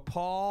 So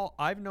Paul,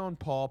 I've known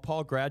Paul.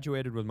 Paul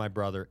graduated with my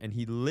brother, and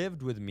he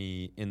lived with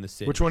me in the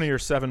city. Which one of your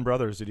 7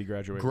 brothers did he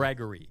graduate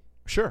Gregory.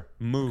 with? Sure.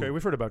 Moob. Okay,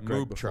 we've heard about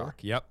Greg Moob before.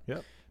 Truck. Yep.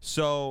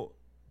 So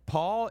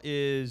Paul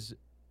is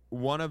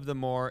one of the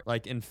more,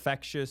 like,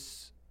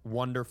 infectious,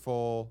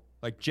 wonderful,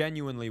 like,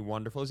 genuinely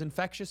wonderful. Is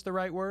infectious the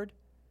right word?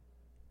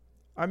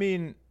 I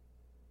mean,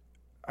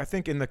 I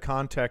think in the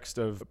context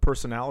of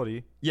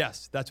personality.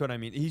 Yes, that's what I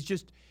mean. He's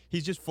just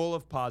full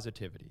of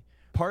positivity.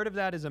 Part of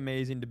that is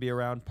amazing to be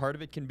around. Part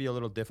of it can be a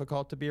little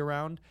difficult to be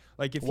around.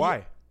 Like if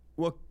Why?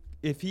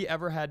 If he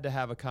ever had to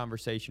have a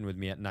conversation with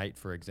me at night,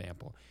 for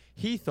example,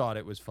 he thought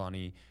it was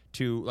funny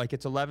to, like,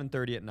 it's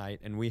 11:30 at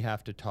night and we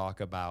have to talk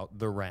about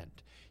the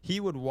rent. He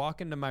would walk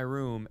into my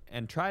room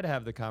and try to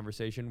have the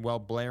conversation while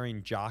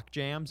blaring jock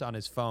jams on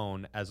his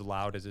phone as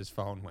loud as his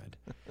phone went.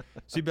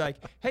 So he'd be like,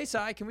 hey,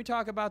 Si, can we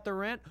talk about the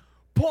rent?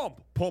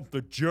 Pump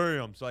the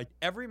jams. Like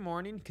every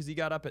morning, because he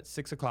got up at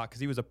 6 o'clock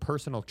because he was a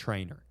personal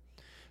trainer.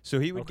 So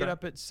he would get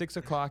up at 6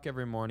 o'clock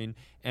every morning,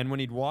 and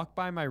when he'd walk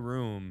by my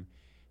room,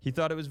 he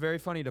thought it was very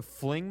funny to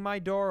fling my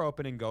door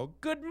open and go,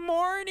 good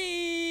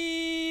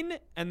morning,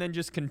 and then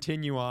just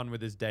continue on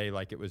with his day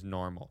like it was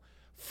normal.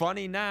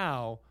 Funny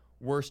now,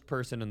 worst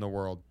person in the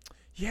world.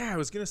 Yeah, I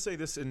was going to say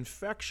this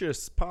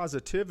infectious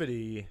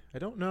positivity. I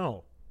don't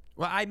know.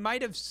 Well, I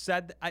might have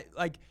said,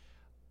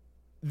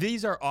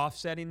 these are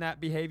offsetting that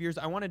behaviors.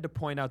 I wanted to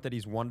point out that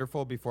he's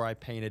wonderful before I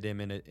painted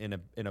him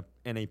in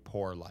a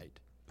poor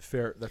light.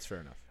 Fair. That's fair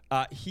enough.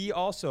 He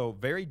also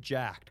very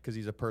jacked because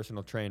he's a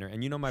personal trainer.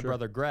 And you know my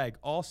brother Greg,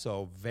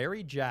 also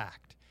very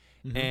jacked.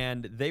 Mm-hmm.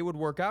 And they would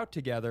work out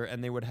together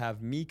and they would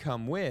have me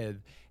come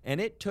with. And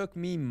it took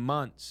me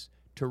months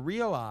to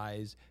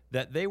realize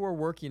that they were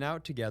working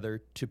out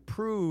together to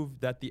prove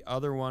that the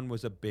other one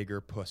was a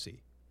bigger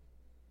pussy.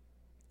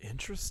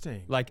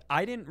 Interesting. Like,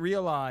 I didn't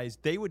realize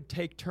they would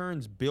take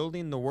turns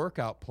building the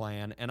workout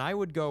plan, and I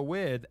would go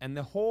with, and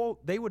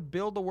they would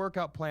build the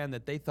workout plan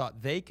that they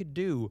thought they could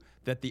do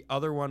that the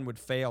other one would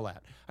fail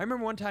at. I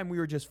remember one time we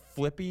were just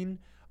flipping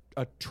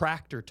a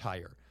tractor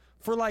tire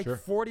for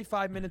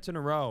 45 minutes in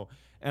a row,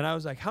 and I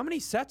was like, how many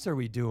sets are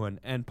we doing?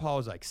 And Paul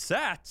was like,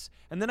 sets?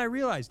 And then I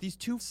realized these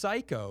two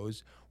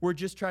psychos were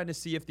just trying to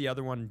see if the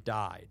other one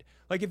died.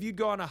 Like, if you'd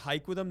go on a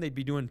hike with them, they'd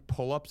be doing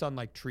pull-ups on,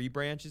 like, tree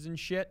branches and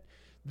shit.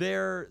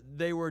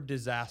 They were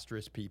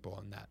disastrous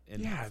people in that.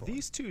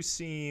 These two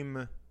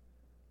seem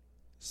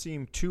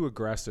too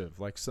aggressive,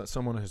 like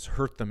someone has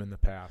hurt them in the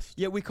past.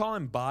 Yeah, we call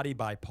him Body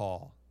by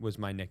Paul was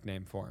my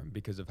nickname for him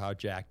because of how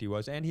jacked he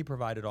was, and he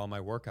provided all my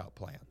workout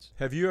plans.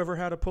 Have you ever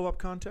had a pull-up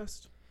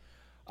contest?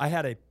 I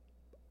had a...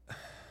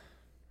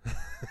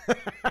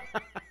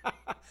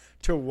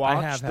 I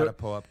have had a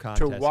pull-up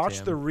contest, to watch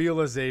Tim. The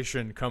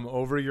realization come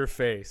over your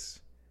face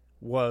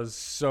was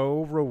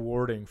so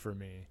rewarding for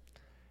me.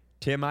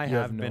 Tim, I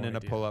have been in a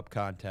pull-up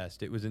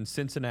contest. It was in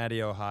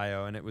Cincinnati,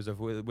 Ohio, and it was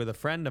with a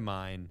friend of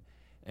mine,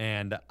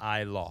 and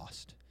I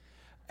lost.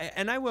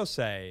 And I will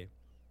say,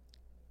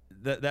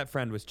 that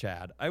friend was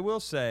Chad. I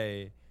will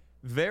say,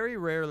 very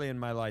rarely in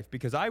my life,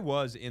 because I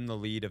was in the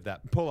lead of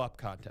that pull-up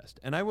contest,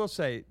 and I will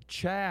say,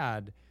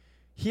 Chad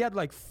He had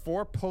like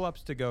 4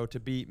 pull-ups to go to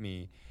beat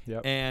me.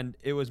 Yep. And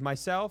it was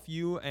myself,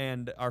 you,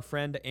 and our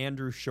friend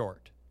Andrew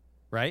Short,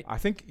 right? I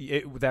think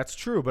that's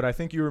true, but I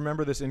think you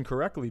remember this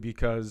incorrectly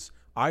because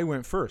I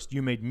went first.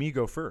 You made me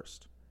go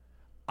first.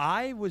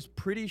 I was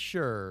pretty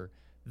sure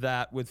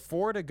that with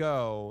 4 to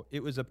go,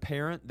 it was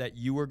apparent that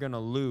you were going to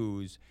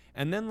lose.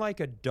 And then like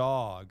a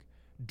dog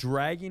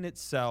dragging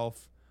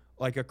itself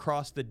like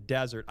across the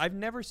desert. I've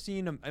never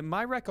seen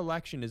my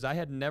recollection is I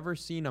had never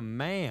seen a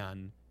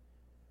man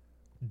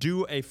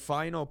do a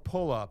final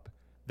pull-up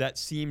that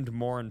seemed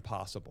more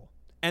impossible.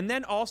 And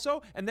then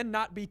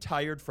not be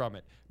tired from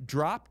it.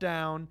 Drop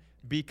down,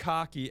 be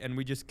cocky, and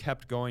we just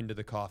kept going to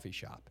the coffee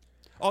shop.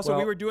 Also,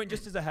 we were doing,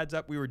 just as a heads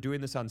up, we were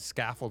doing this on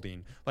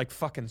scaffolding, like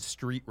fucking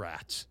street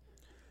rats.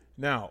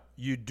 Now,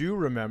 you do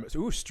remember,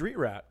 street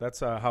rat. That's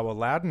how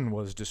Aladdin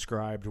was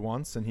described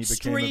once, and he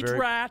became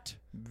a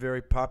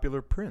very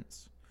popular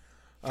prince.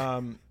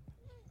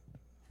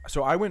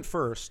 So I went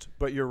first,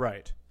 but you're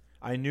right.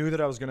 I knew that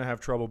I was going to have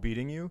trouble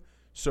beating you,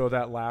 so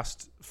that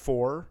last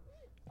 4,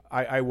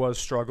 I was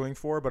struggling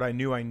for, but I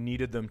knew I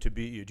needed them to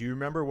beat you. Do you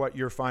remember what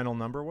your final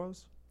number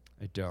was?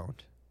 I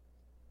don't.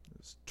 It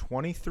was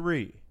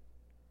 23.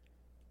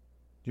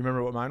 Do you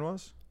remember what mine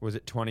was? Was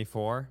it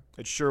 24?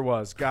 It sure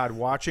was. God,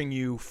 watching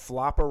you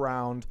flop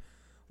around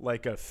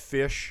like a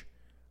fish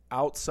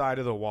outside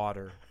of the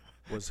water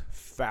was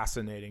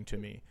fascinating to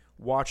me.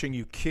 Watching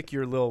you kick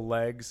your little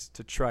legs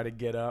to try to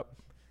get up.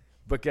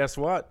 But guess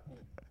what?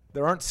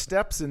 There aren't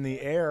steps in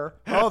the air.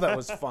 Oh, that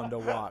was fun to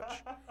watch.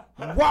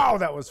 Wow,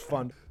 that was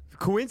fun.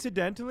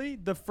 Coincidentally,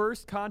 the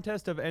first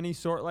contest of any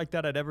sort like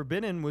that I'd ever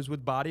been in was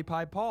with Body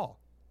Pie Paul.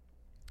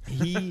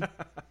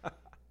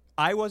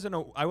 I wasn't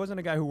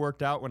a guy who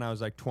worked out when I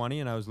was like 20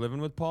 and I was living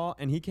with Paul,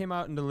 and he came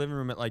out into the living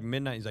room at like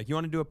midnight. He's like, "You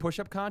want to do a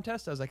push-up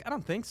contest?" I was like, "I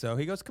don't think so."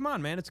 He goes, "Come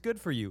on, man, it's good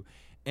for you."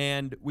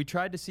 And we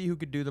tried to see who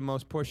could do the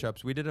most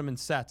push-ups. We did them in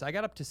sets. I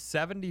got up to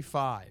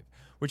 75,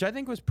 which I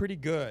think was pretty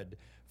good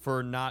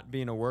for not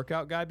being a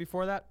workout guy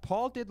before that.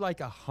 Paul did like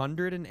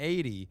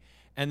 180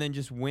 and then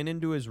just went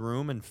into his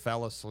room and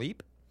fell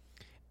asleep.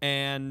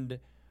 And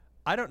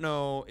I don't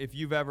know if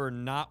you've ever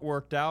not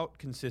worked out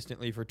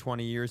consistently for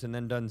 20 years and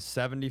then done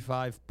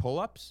 75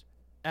 pull-ups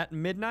at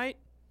midnight.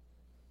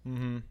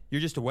 Mm-hmm.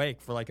 You're just awake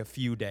for like a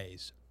few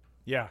days.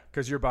 Yeah,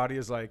 because your body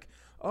is like,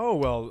 oh,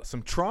 well,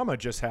 some trauma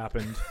just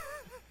happened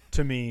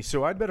to me,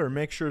 so I'd better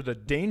make sure the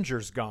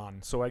danger's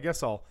gone. So I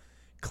guess I'll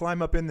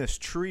climb up in this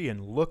tree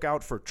and look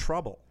out for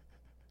trouble.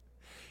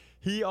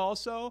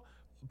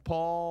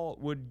 Paul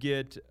would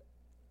get,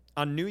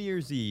 on New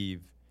Year's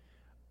Eve,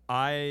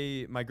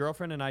 my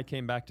girlfriend and I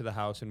came back to the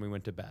house and we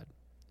went to bed.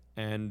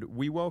 And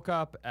we woke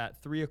up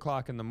at 3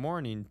 o'clock in the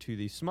morning to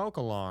the smoke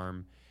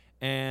alarm,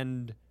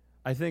 and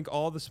I think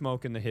all the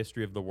smoke in the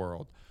history of the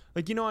world.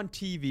 Like, you know, on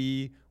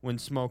TV, when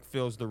smoke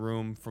fills the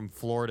room from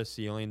floor to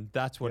ceiling,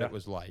 that's what it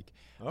was like.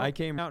 Oh. I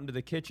came out into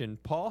the kitchen.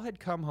 Paul had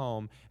come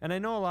home, and I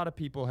know a lot of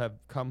people have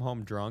come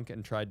home drunk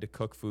and tried to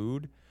cook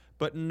food,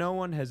 but no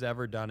one has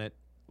ever done it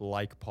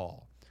like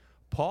Paul.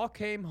 Paul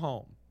came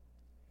home.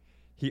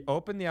 He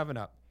opened the oven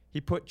up. He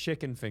put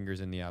chicken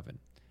fingers in the oven.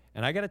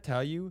 And I got to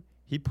tell you,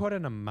 he put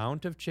an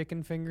amount of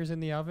chicken fingers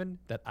in the oven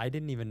that I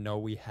didn't even know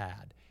we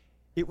had.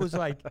 It was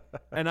like,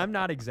 and I'm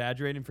not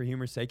exaggerating for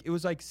humor's sake, it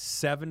was like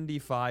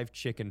 75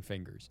 chicken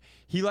fingers.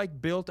 He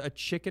like built a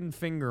chicken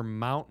finger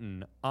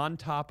mountain on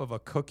top of a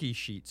cookie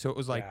sheet. So it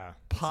was like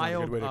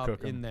piled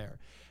up in there.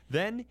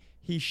 Then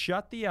he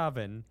shut the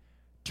oven,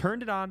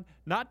 turned it on,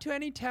 not to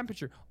any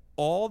temperature,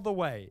 all the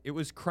way. It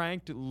was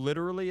cranked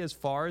literally as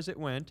far as it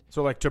went.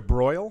 So like to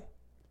broil?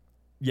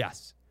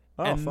 Yes.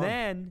 Oh, and fun.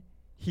 then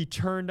he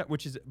turned,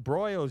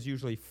 broil is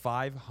usually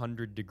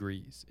 500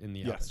 degrees in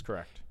the oven. Yes,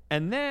 correct.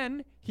 And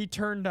then he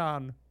turned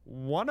on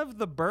one of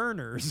the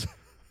burners,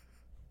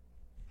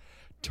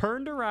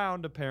 turned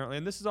around apparently,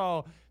 and this is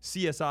all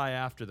CSI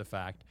after the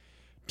fact,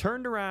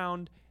 turned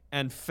around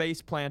and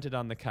face planted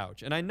on the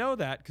couch. And I know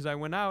that because I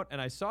went out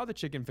and I saw the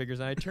chicken fingers,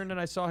 and I turned and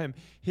I saw him.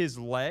 His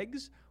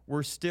legs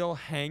were still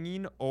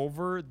hanging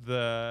over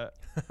the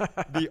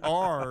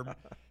arm.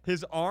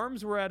 His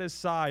arms were at his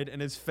side,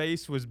 and his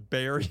face was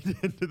buried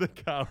into the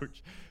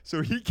couch.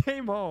 So he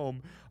came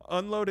home,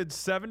 unloaded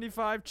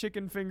 75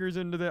 chicken fingers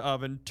into the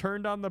oven,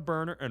 turned on the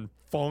burner, and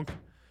funk,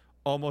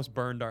 almost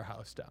burned our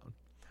house down.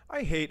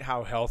 I hate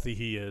how healthy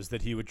he is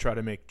that he would try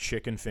to make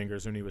chicken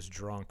fingers when he was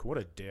drunk. What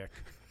a dick.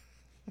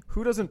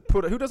 Who doesn't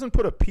put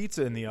a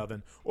pizza in the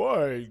oven?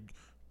 Why?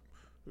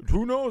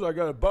 Who knows? I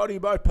got a Body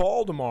by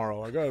Paul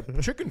tomorrow. I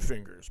got chicken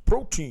fingers,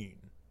 protein.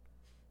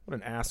 What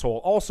an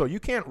asshole. Also, you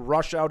can't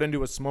rush out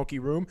into a smoky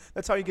room.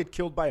 That's how you get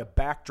killed by a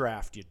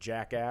backdraft, you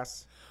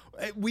jackass.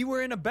 We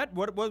were in a bed.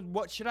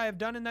 What should I have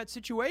done in that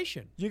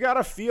situation? You got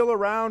to feel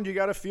around. You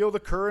got to feel the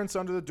currents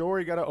under the door.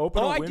 You got to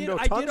open a window.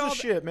 Tons of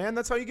shit, man.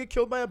 That's how you get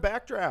killed by a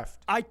backdraft.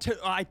 I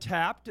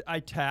tapped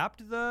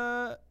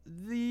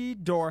the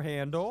door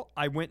handle.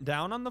 I went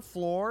down on the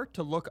floor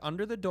to look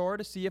under the door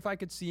to see if I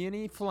could see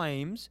any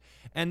flames.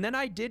 And then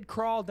I did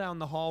crawl down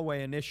the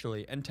hallway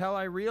initially until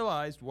I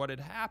realized what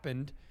had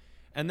happened.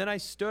 And then I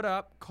stood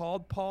up,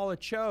 called Paul a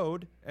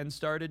chode, and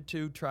started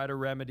to try to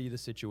remedy the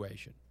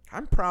situation.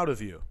 I'm proud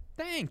of you.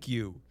 Thank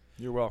you.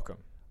 You're welcome.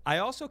 I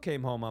also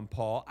came home on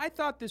Paul. I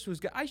thought this was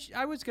good.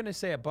 I was going to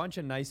say a bunch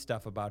of nice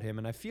stuff about him,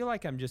 and I feel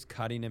like I'm just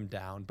cutting him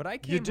down. But I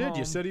came home. You did.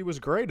 You said he was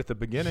great at the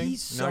beginning.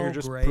 He's now so you're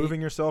just great. proving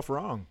yourself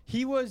wrong.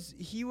 He was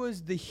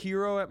the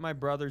hero at my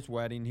brother's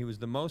wedding. He was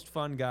the most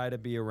fun guy to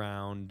be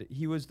around.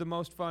 He was the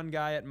most fun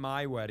guy at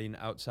my wedding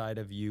outside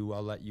of you.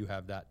 I'll let you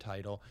have that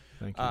title.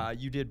 Thank you.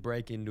 You did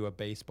break into a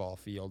baseball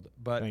field.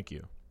 But thank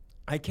you.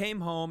 I came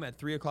home at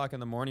 3 o'clock in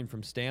the morning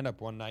from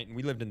stand-up one night, and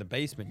we lived in the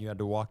basement. You had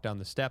to walk down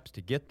the steps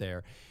to get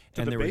there.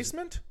 To the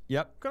basement?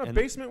 Yep. What kind of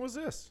basement was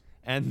this?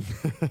 And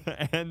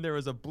and there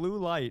was a blue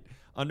light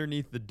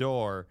underneath the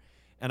door,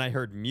 and I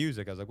heard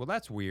music. I was like, well,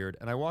 that's weird.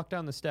 And I walked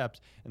down the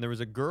steps, and there was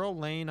a girl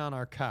laying on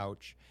our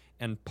couch,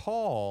 and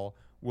Paul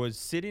was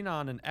sitting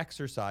on an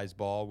exercise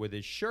ball with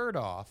his shirt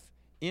off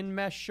in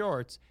mesh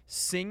shorts,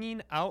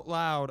 singing out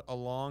loud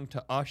along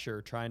to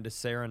Usher, trying to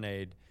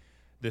serenade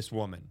this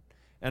woman.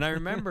 And I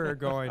remember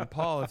going,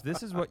 Paul, if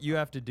this is what you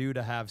have to do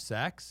to have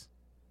sex,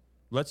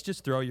 let's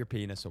just throw your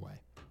penis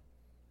away.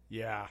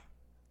 Yeah,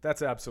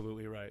 that's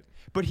absolutely right.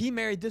 But he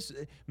married this.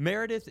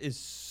 Meredith is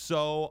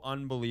so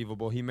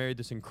unbelievable. He married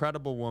this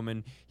incredible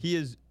woman. He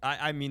is,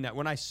 I mean that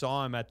when I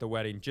saw him at the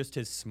wedding, just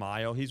his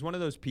smile. He's one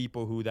of those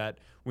people who that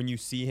when you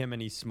see him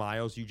and he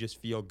smiles, you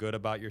just feel good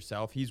about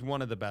yourself. He's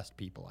one of the best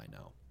people I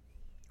know.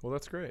 Well,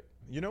 that's great.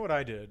 You know what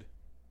I did?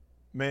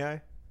 May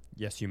I?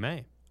 Yes, you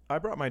may. I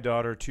brought my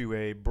daughter to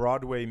a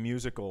Broadway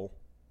musical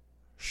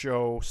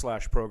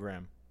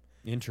show/program.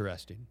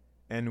 Interesting.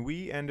 And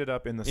we ended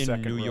up in the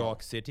second row. In New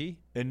York City?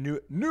 In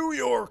New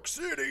York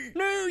City!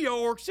 New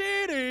York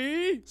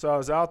City! So I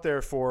was out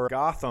there for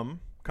Gotham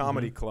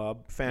Comedy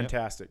Club.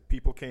 Fantastic. Yep.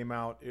 People came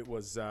out. It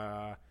was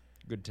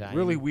good time.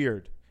 Really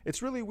weird.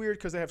 It's really weird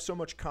because they have so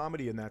much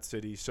comedy in that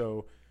city.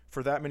 So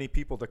for that many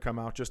people to come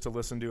out just to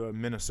listen to a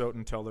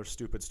Minnesotan tell their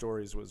stupid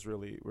stories was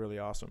really, really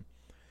awesome.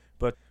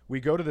 But we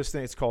go to this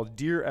thing. It's called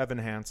Dear Evan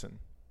Hansen.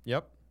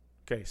 Yep.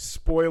 Okay,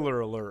 spoiler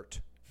alert.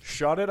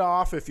 Shut it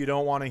off if you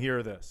don't want to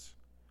hear this.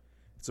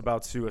 It's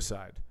about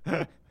suicide.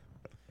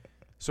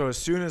 So as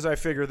soon as I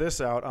figure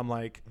this out, I'm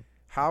like,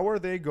 how are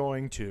they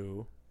going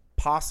to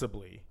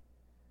possibly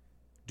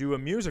do a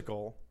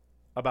musical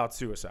about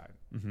suicide?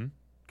 Mm-hmm.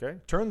 Okay.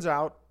 Turns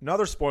out,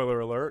 another spoiler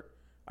alert,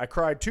 I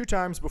cried 2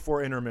 times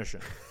before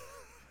intermission.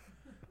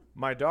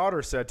 My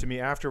daughter said to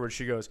me afterwards,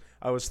 she goes,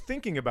 I was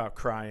thinking about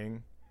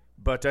crying,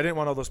 but I didn't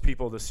want all those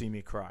people to see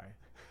me cry.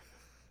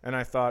 And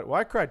I thought, well,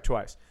 I cried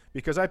twice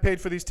because I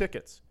paid for these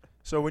tickets.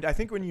 So I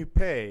think when you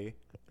pay,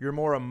 you're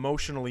more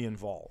emotionally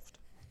involved,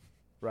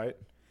 right?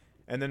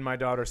 And then my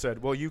daughter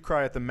said, well, you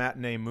cry at the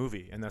matinee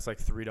movie, and that's like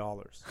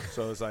 $3.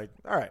 So I was like,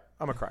 all right,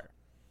 I'm a crier.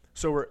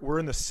 So we're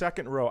in the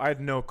second row. I had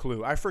no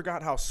clue. I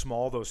forgot how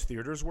small those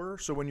theaters were.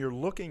 So when you're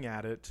looking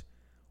at it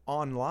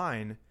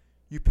online,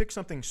 you pick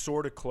something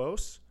sort of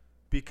close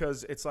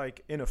because it's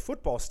like in a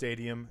football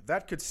stadium,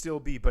 that could still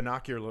be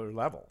binocular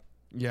level.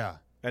 Yeah.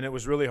 And it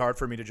was really hard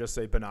for me to just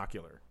say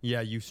binocular.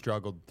 Yeah, you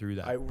struggled through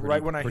that.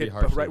 Right when I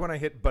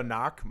hit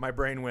binoc, my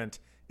brain went,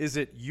 is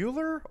it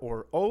Euler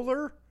or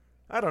Oler?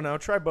 I don't know.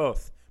 Try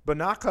both.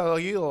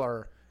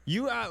 Binocular.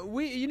 You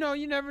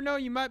never know.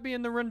 You might be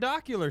in the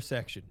rundocular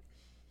section.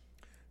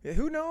 Yeah,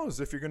 who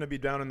knows if you're going to be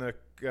down in the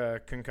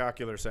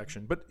concocular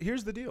section? But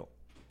here's the deal.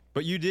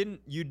 But you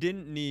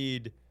didn't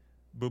need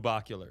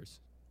buboculars.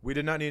 We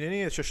did not need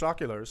any of the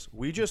shoshoculars.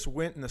 We just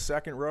went in the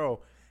second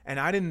row, and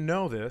I didn't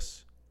know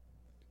this.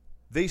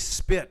 They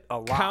spit a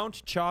lot.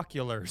 Count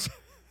choculars.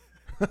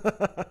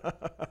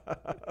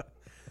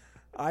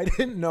 I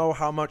didn't know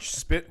how much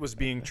spit was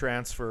being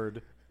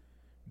transferred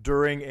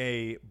during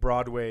a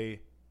Broadway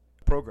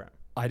program.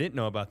 I didn't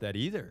know about that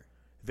either.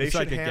 It's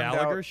like a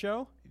Gallagher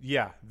show?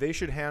 Yeah. They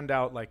should hand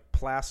out like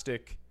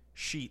plastic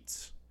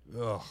sheets.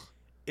 Ugh.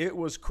 It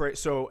was crazy.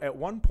 So at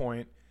one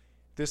point,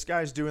 this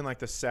guy's doing like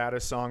the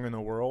saddest song in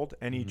the world,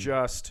 and he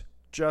just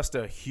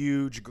a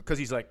huge, because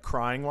he's like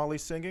crying while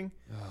he's singing.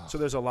 Ugh. So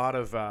there's a lot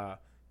of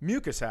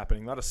mucus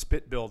happening, a lot of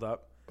spit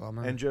buildup.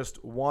 Bummer. And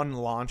just one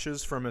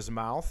launches from his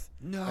mouth.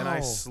 No. And I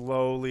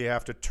slowly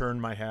have to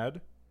turn my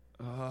head.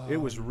 Oh, it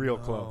was real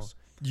close.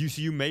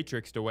 You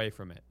matrixed away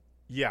from it.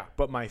 Yeah,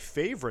 but my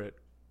favorite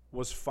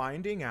was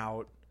finding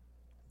out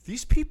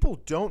these people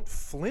don't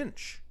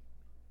flinch.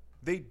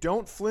 They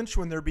don't flinch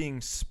when they're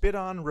being spit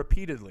on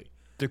repeatedly.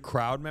 The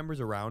crowd members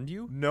around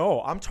you?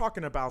 No, I'm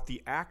talking about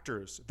the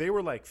actors. They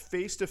were like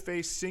face to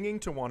face singing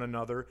to one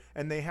another,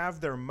 and they have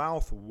their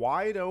mouth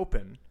wide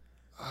open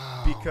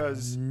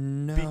because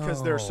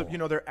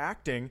they're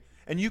acting,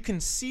 and you can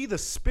see the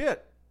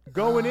spit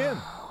going in.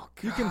 God,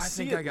 you can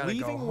see it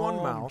leaving one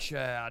mouth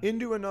Chad.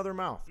 into another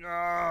mouth.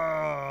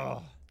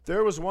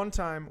 There was one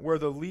time where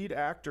the lead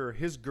actor,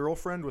 his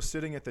girlfriend was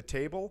sitting at the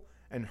table,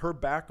 and her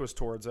back was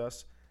towards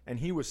us, and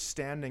he was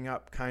standing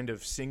up kind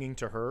of singing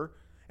to her.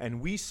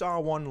 And we saw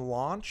one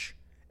launch,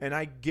 and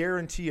I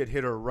guarantee it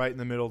hit her right in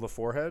the middle of the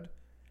forehead,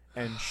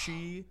 and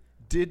she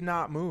did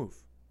not move.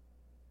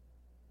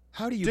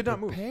 How do you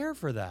prepare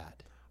for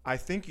that? I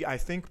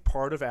think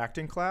part of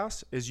acting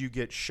class is you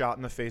get shot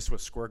in the face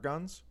with squirt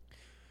guns.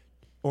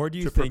 Or do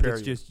you think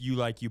it's just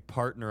you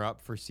partner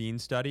up for scene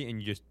study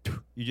and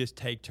you just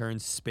take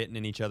turns spitting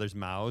in each other's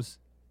mouths?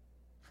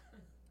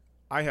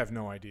 I have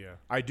no idea.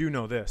 I do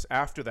know this.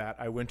 After that,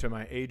 I went to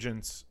my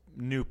agent's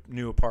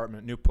new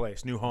apartment, new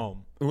place, new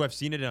home. Oh, I've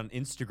seen it on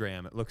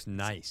Instagram. It looks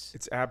nice.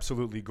 It's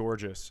absolutely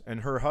gorgeous.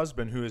 And her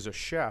husband, who is a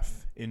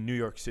chef in New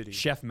York City.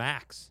 Chef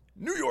Max.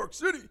 New York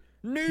City.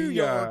 New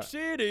York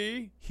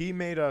City. He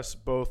made us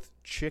both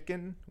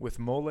chicken with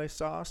mole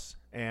sauce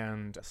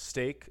and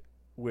steak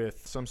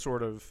with some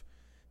sort of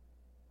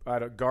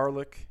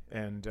garlic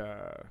and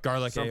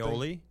garlic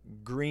aioli,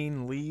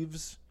 green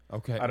leaves.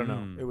 Okay, I don't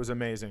know. It was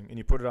amazing, and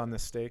you put it on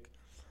this steak.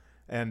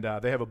 And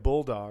they have a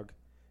bulldog,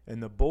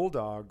 and the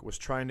bulldog was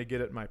trying to get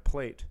at my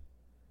plate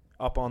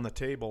up on the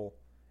table,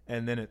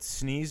 and then it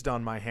sneezed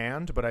on my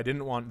hand, but I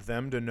didn't want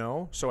them to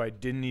know, so I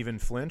didn't even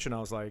flinch, and I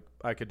was like,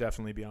 I could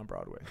definitely be on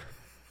Broadway.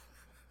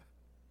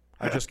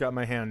 I just got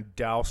my hand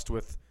doused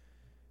with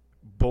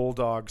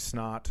bulldog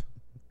snot,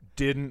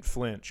 didn't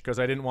flinch, because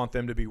I didn't want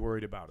them to be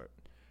worried about it.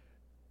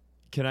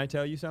 Can I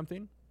tell you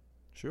something?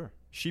 Sure.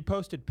 She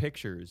posted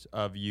pictures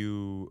of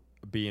you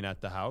being at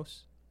the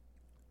house,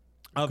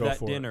 of that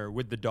dinner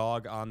with the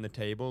dog on the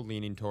table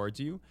leaning towards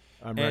you.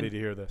 I'm ready to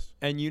hear this.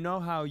 And you know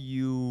how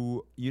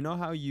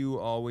you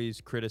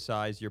always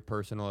criticize your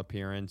personal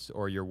appearance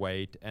or your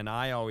weight, and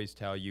I always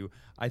tell you,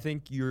 I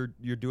think you're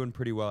doing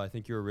pretty well. I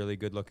think you're a really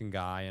good-looking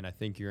guy, and I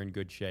think you're in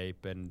good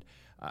shape, and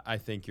I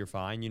think you're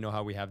fine. You know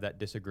how we have that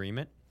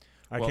disagreement?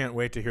 I can't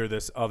wait to hear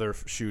this other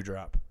shoe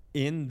drop.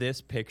 In this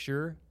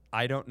picture,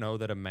 I don't know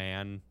that a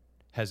man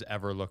has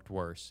ever looked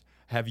worse.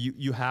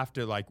 You have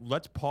to,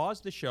 let's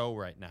pause the show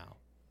right now.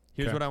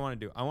 Here's what I want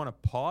to do. I want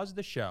to pause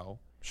the show.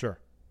 Sure.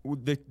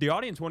 The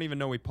audience won't even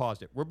know we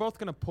paused it. We're both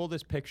going to pull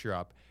this picture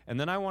up, and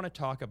then I want to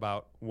talk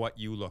about what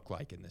you look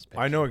like in this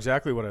picture. I know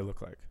exactly what I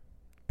look like.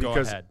 Go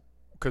ahead.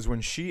 Because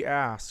when she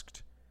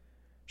asked,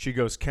 she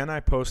goes, "Can I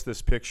post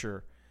this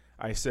picture?"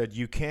 I said,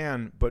 "You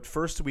can, but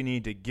first we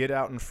need to get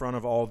out in front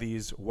of all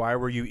these 'why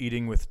were you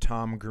eating with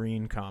Tom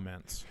Green'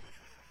 comments."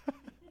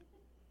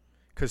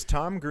 Because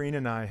Tom Green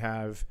and I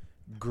have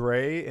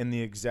gray in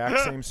the exact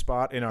same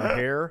spot in our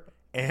hair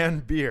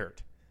and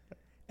beard.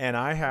 And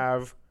I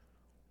have,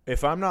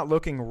 if I'm not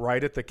looking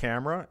right at the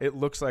camera, it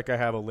looks like I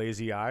have a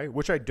lazy eye,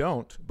 which I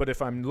don't. But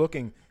if I'm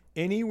looking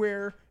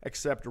anywhere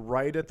except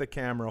right at the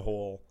camera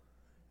hole,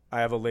 I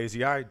have a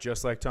lazy eye,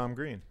 just like Tom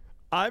Green.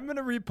 I'm going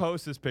to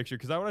repost this picture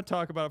because I want to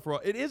talk about it for a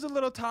while. It is a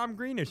little Tom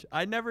Greenish.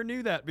 I never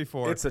knew that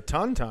before. It's a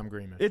ton Tom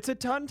Greenish. It's a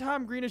ton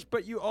Tom Greenish,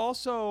 but you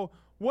also,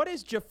 what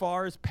is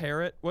Jafar's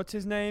parrot? What's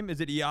his name? Is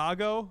it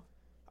Iago?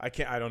 I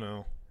don't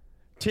know.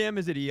 Tim,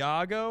 is it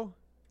Iago?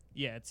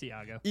 Yeah, it's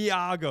Iago.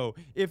 Iago.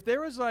 If they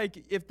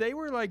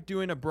were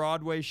doing a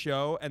Broadway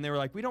show and they were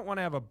like, we don't want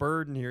to have a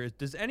bird in here,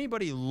 does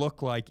anybody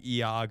look like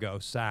Iago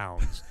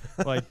sounds?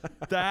 Like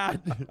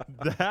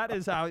that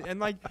is how,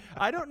 and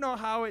I don't know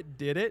how it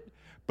did it,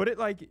 but it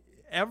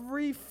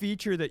every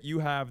feature that you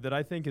have that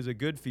I think is a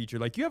good feature,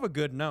 you have a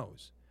good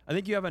nose. I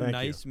think you have a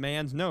nice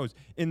man's nose.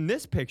 In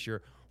this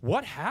picture,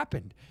 what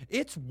happened?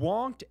 It's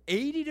wonked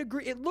 80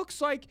 degrees. It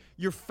looks like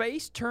your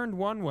face turned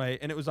one way,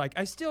 and it was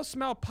I still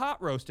smell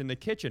pot roast in the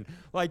kitchen.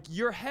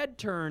 Your head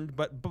turned,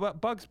 but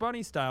Bugs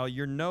Bunny style,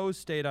 your nose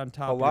stayed on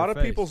top of your face. A lot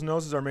of people's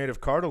noses are made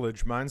of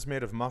cartilage. Mine's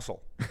made of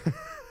muscle.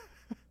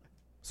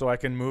 So I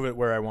can move it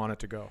where I want it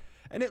to go.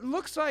 And it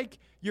looks like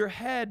your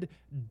head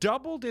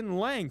doubled in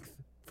length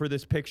for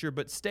this picture,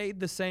 but stayed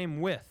the same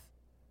width.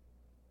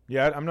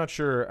 Yeah, I'm not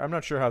sure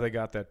how they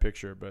got that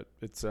picture, but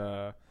it's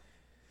I'll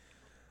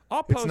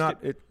post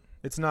it.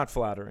 It's not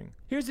flattering.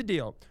 Here's the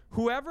deal.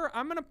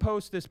 I'm going to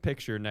post this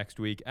picture next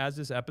week as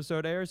this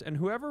episode airs, and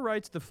whoever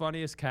writes the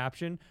funniest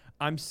caption,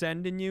 I'm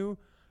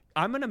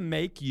going to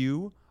make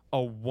you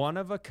a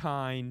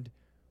one-of-a-kind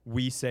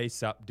We Say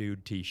Sup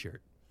Dude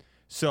t-shirt.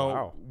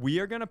 So we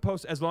are going to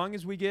post, as long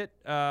as we get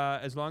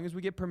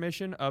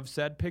permission of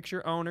said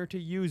picture owner to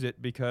use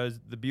it, because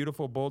the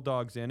beautiful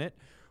bulldog's in it,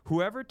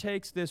 whoever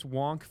takes this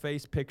wonk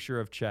face picture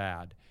of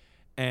Chad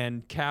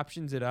and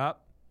captions it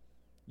up,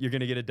 you're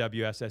going to get a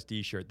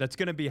WSSD shirt. That's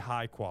going to be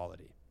high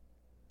quality.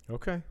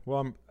 Okay.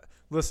 Well,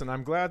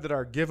 I'm glad that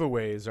our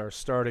giveaways are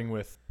starting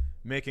with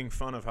making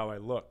fun of how I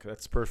look.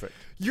 That's perfect.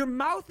 Your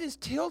mouth is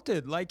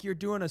tilted like you're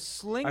doing a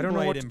sling blade impression. I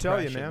don't know what to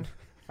tell you, man.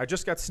 I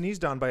just got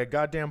sneezed on by a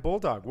goddamn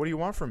bulldog. What do you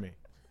want from me?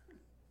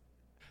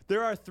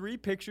 There are 3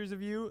 pictures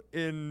of you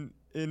in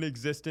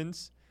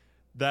existence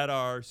that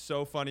are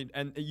so funny,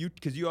 and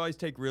because you always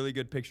take really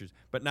good pictures.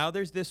 But now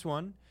there's this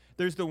one.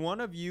 There's the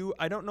one of you.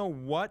 I don't know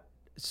what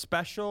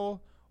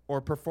special or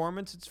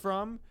performance it's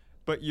from,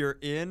 but you're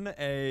in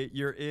a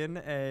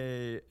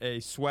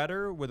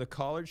sweater with a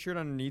collared shirt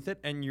underneath it,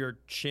 and your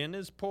chin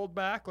is pulled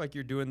back like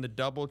you're doing the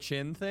double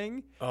chin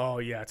thing. Oh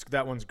yeah,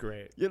 that one's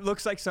great. It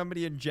looks like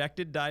somebody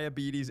injected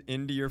diabetes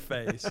into your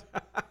face.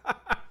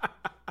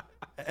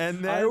 And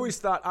then I always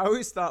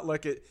thought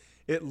like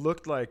it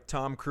looked like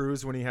Tom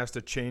Cruise when he has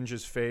to change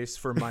his face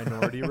for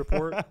Minority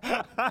Report.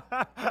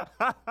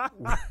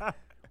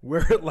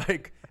 where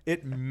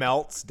it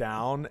melts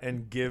down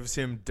and gives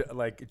him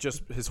like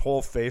just his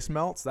whole face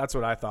melts. That's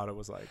what I thought it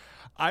was like.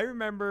 I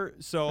remember,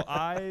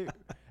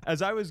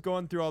 as I was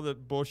going through all the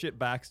bullshit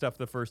back stuff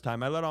the first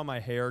time, I let all my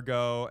hair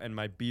go and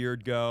my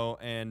beard go,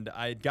 and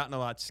I had gotten a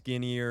lot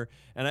skinnier,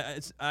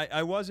 and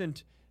I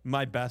wasn't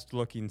my best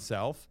looking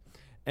self.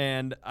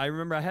 And I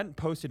remember I hadn't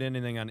posted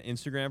anything on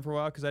Instagram for a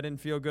while because I didn't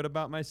feel good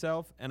about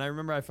myself. And I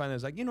remember I finally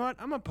was like, you know what?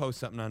 I'm going to post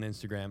something on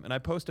Instagram. And I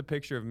post a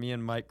picture of me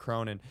and Mike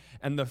Cronin.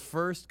 And the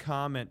first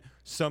comment,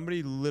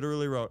 somebody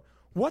literally wrote,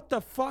 "What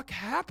the fuck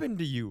happened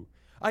to you?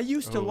 I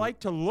used to like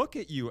to look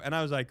at you." And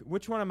I was like,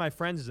 which one of my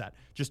friends is that?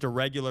 Just a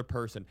regular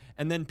person.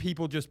 And then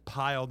people just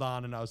piled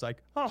on. And I was like,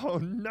 oh,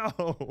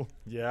 no.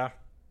 Yeah.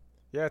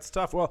 Yeah, it's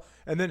tough. Well,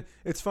 and then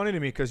it's funny to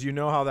me because you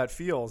know how that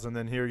feels. And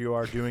then here you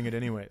are doing it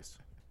anyways.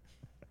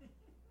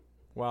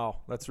 Wow,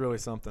 that's really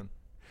something.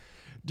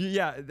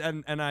 Yeah,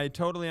 and I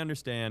totally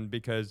understand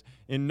because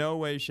in no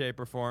way,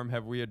 shape, or form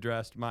have we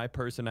addressed my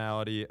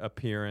personality,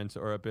 appearance,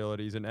 or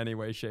abilities in any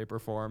way, shape, or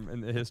form in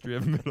the history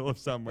of Middle of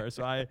Somewhere.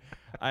 So I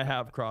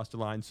have crossed a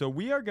line. So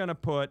we are gonna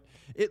put.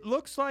 It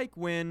looks like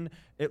when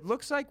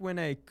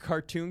a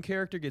cartoon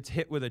character gets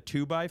hit with a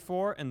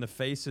 2x4 and the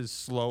face is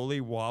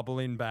slowly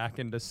wobbling back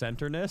into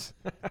centerness.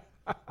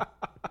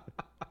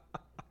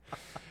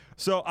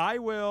 So I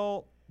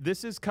will.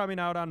 This is coming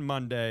out on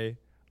Monday.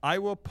 I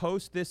will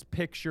post this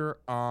picture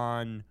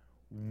on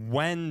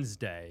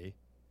Wednesday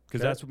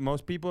because that's what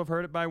most people have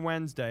heard it by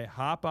Wednesday.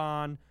 Hop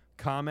on,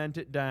 comment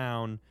it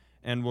down,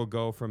 and we'll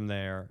go from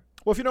there.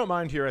 Well, if you don't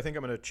mind here, I think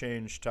I'm going to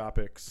change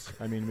topics.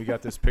 I mean, we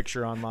got this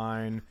picture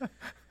online.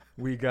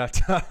 We got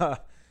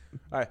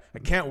I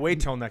can't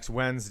wait till next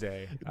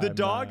Wednesday. The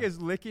dog is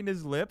licking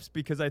his lips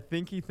because I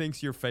think he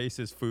thinks your face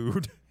is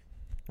food.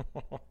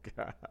 Oh,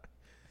 God.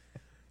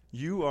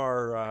 You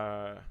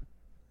are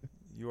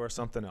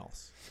something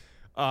else.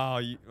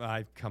 Oh,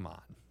 come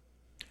on.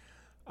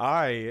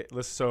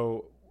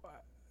 So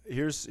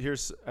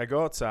here's I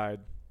go outside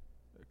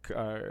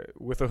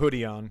with a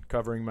hoodie on,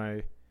 covering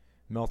my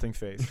melting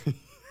face,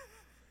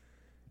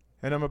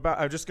 and I'm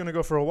just gonna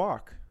go for a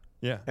walk.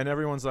 Yeah. And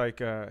everyone's like,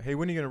 "Hey,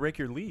 when are you gonna rake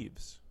your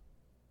leaves?"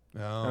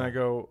 Oh. And I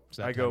go,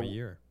 time of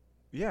year.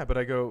 Yeah, but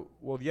I go,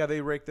 well, yeah,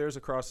 they raked theirs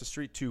across the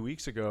street 2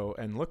 weeks ago,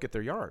 and look at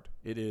their yard.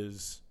 It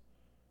is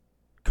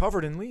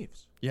covered in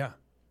leaves. Yeah.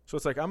 So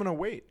it's like, I'm going to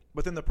wait.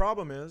 But then the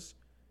problem is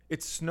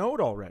it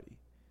snowed already.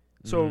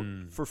 So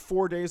for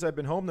 4 days I've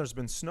been home, there's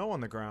been snow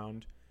on the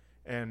ground.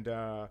 And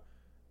I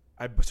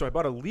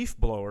bought a leaf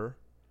blower,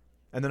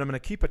 and then I'm going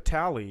to keep a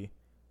tally.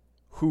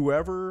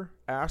 Whoever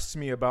asks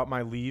me about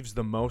my leaves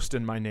the most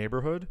in my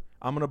neighborhood,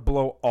 I'm going to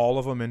blow all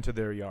of them into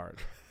their yard.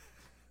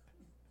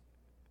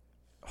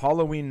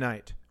 Halloween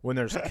night, when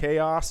there's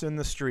chaos in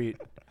the street,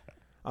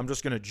 I'm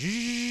just going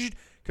to,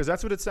 because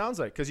that's what it sounds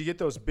like. Because you get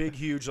those big,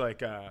 huge,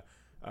 like,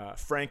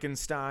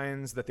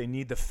 Frankensteins that they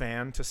need the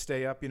fan to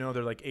stay up. You know,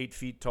 they're like 8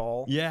 feet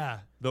tall. Yeah,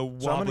 the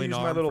wobbling so I'm gonna use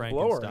my little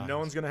blower. And no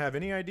one's gonna have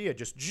any idea.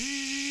 Just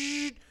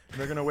and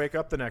they're gonna wake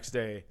up the next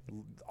day.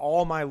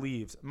 All my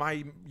leaves.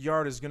 My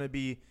yard is gonna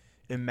be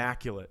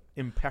immaculate,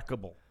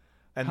 impeccable,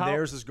 and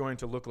theirs is going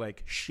to look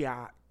like shit.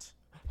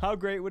 How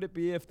great would it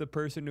be if the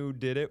person who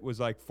did it was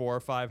like 4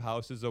 or 5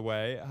 houses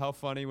away? How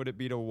funny would it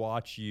be to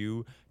watch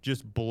you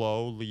just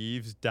blow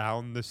leaves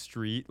down the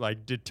street,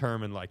 like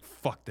determined, like,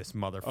 fuck this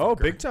motherfucker? Oh,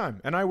 big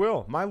time. And I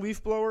will. My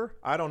leaf blower,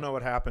 I don't know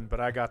what happened, but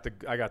I got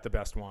the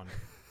best one.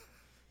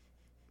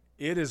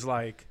 It is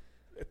like,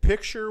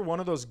 picture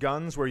one of those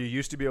guns where you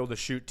used to be able to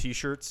shoot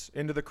T-shirts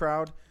into the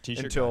crowd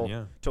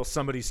until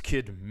somebody's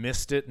kid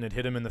missed it and it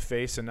hit him in the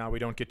face, and now we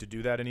don't get to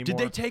do that anymore. Did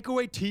they take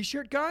away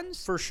T-shirt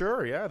guns? For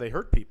sure, yeah. They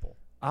hurt people.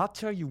 I'll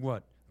tell you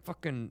what,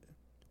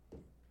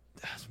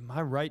 that's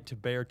my right to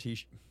bear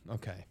T-shirt.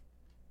 Okay.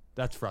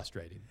 That's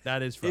frustrating.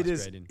 That is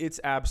frustrating. It's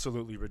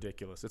absolutely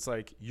ridiculous. It's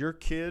like your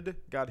kid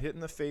got hit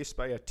in the face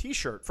by a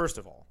T-shirt, first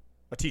of all.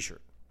 A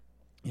T-shirt.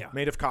 Yeah.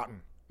 Made of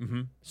cotton.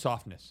 Mm-hmm.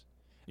 Softness.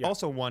 Yeah.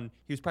 Also,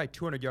 he was probably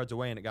 200 yards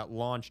away and it got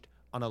launched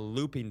on a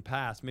looping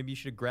pass. Maybe you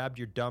should have grabbed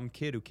your dumb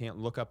kid who can't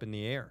look up in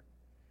the air.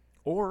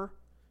 Or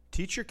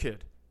teach your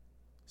kid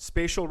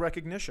spatial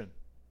recognition.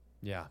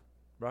 Yeah.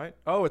 Right?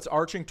 Oh, it's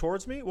arching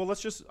towards me? Well,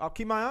 I'll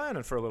keep my eye on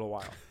it for a little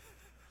while.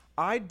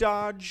 I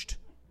dodged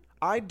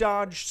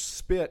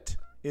spit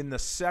in the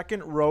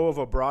second row of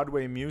a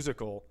Broadway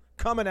musical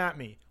coming at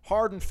me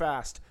hard and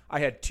fast.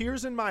 I had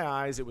tears in my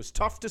eyes. It was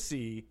tough to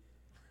see.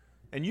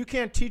 And you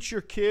can't teach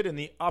your kid in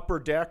the upper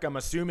deck. I'm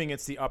assuming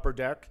it's the upper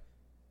deck.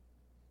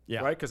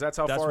 Yeah. Right? Because that's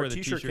how far a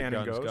T-shirt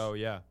cannon goes. Go,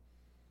 yeah.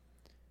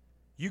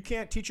 You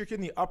can't teach your kid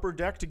in the upper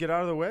deck to get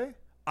out of the way?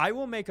 I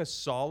will make a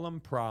solemn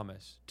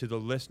promise to the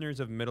listeners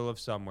of Middle of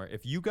Somewhere.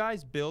 If you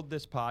guys build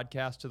this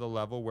podcast to the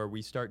level where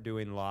we start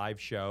doing live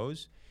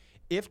shows,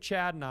 if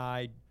Chad and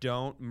I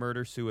don't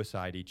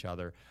murder-suicide each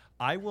other,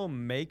 I will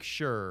make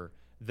sure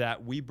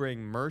that we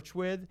bring merch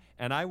with,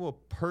 and I will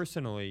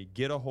personally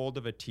get a hold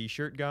of a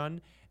T-shirt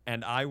gun,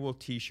 and I will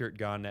T-shirt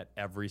gun at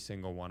every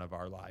single one of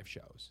our live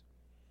shows.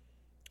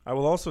 I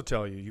will also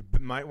tell you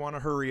might want to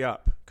hurry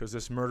up because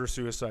this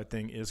murder-suicide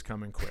thing is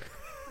coming quick.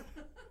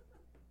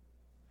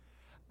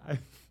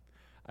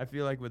 I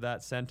feel like with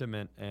that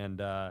sentiment and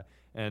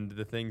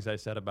the things I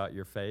said about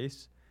your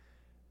face,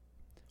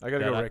 I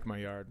gotta go rake my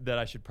yard. That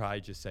I should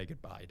probably just say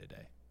goodbye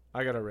today.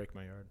 I gotta rake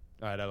my yard.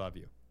 All right, I love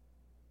you.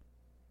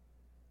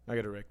 I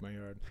gotta rake my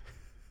yard.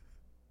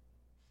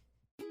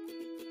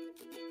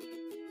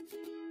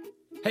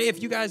 Hey,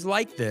 if you guys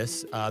like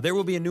this, there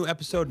will be a new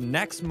episode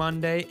next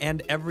Monday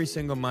and every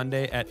single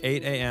Monday at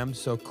 8 a.m.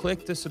 So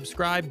click the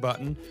subscribe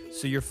button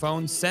so your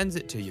phone sends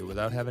it to you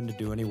without having to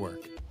do any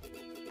work.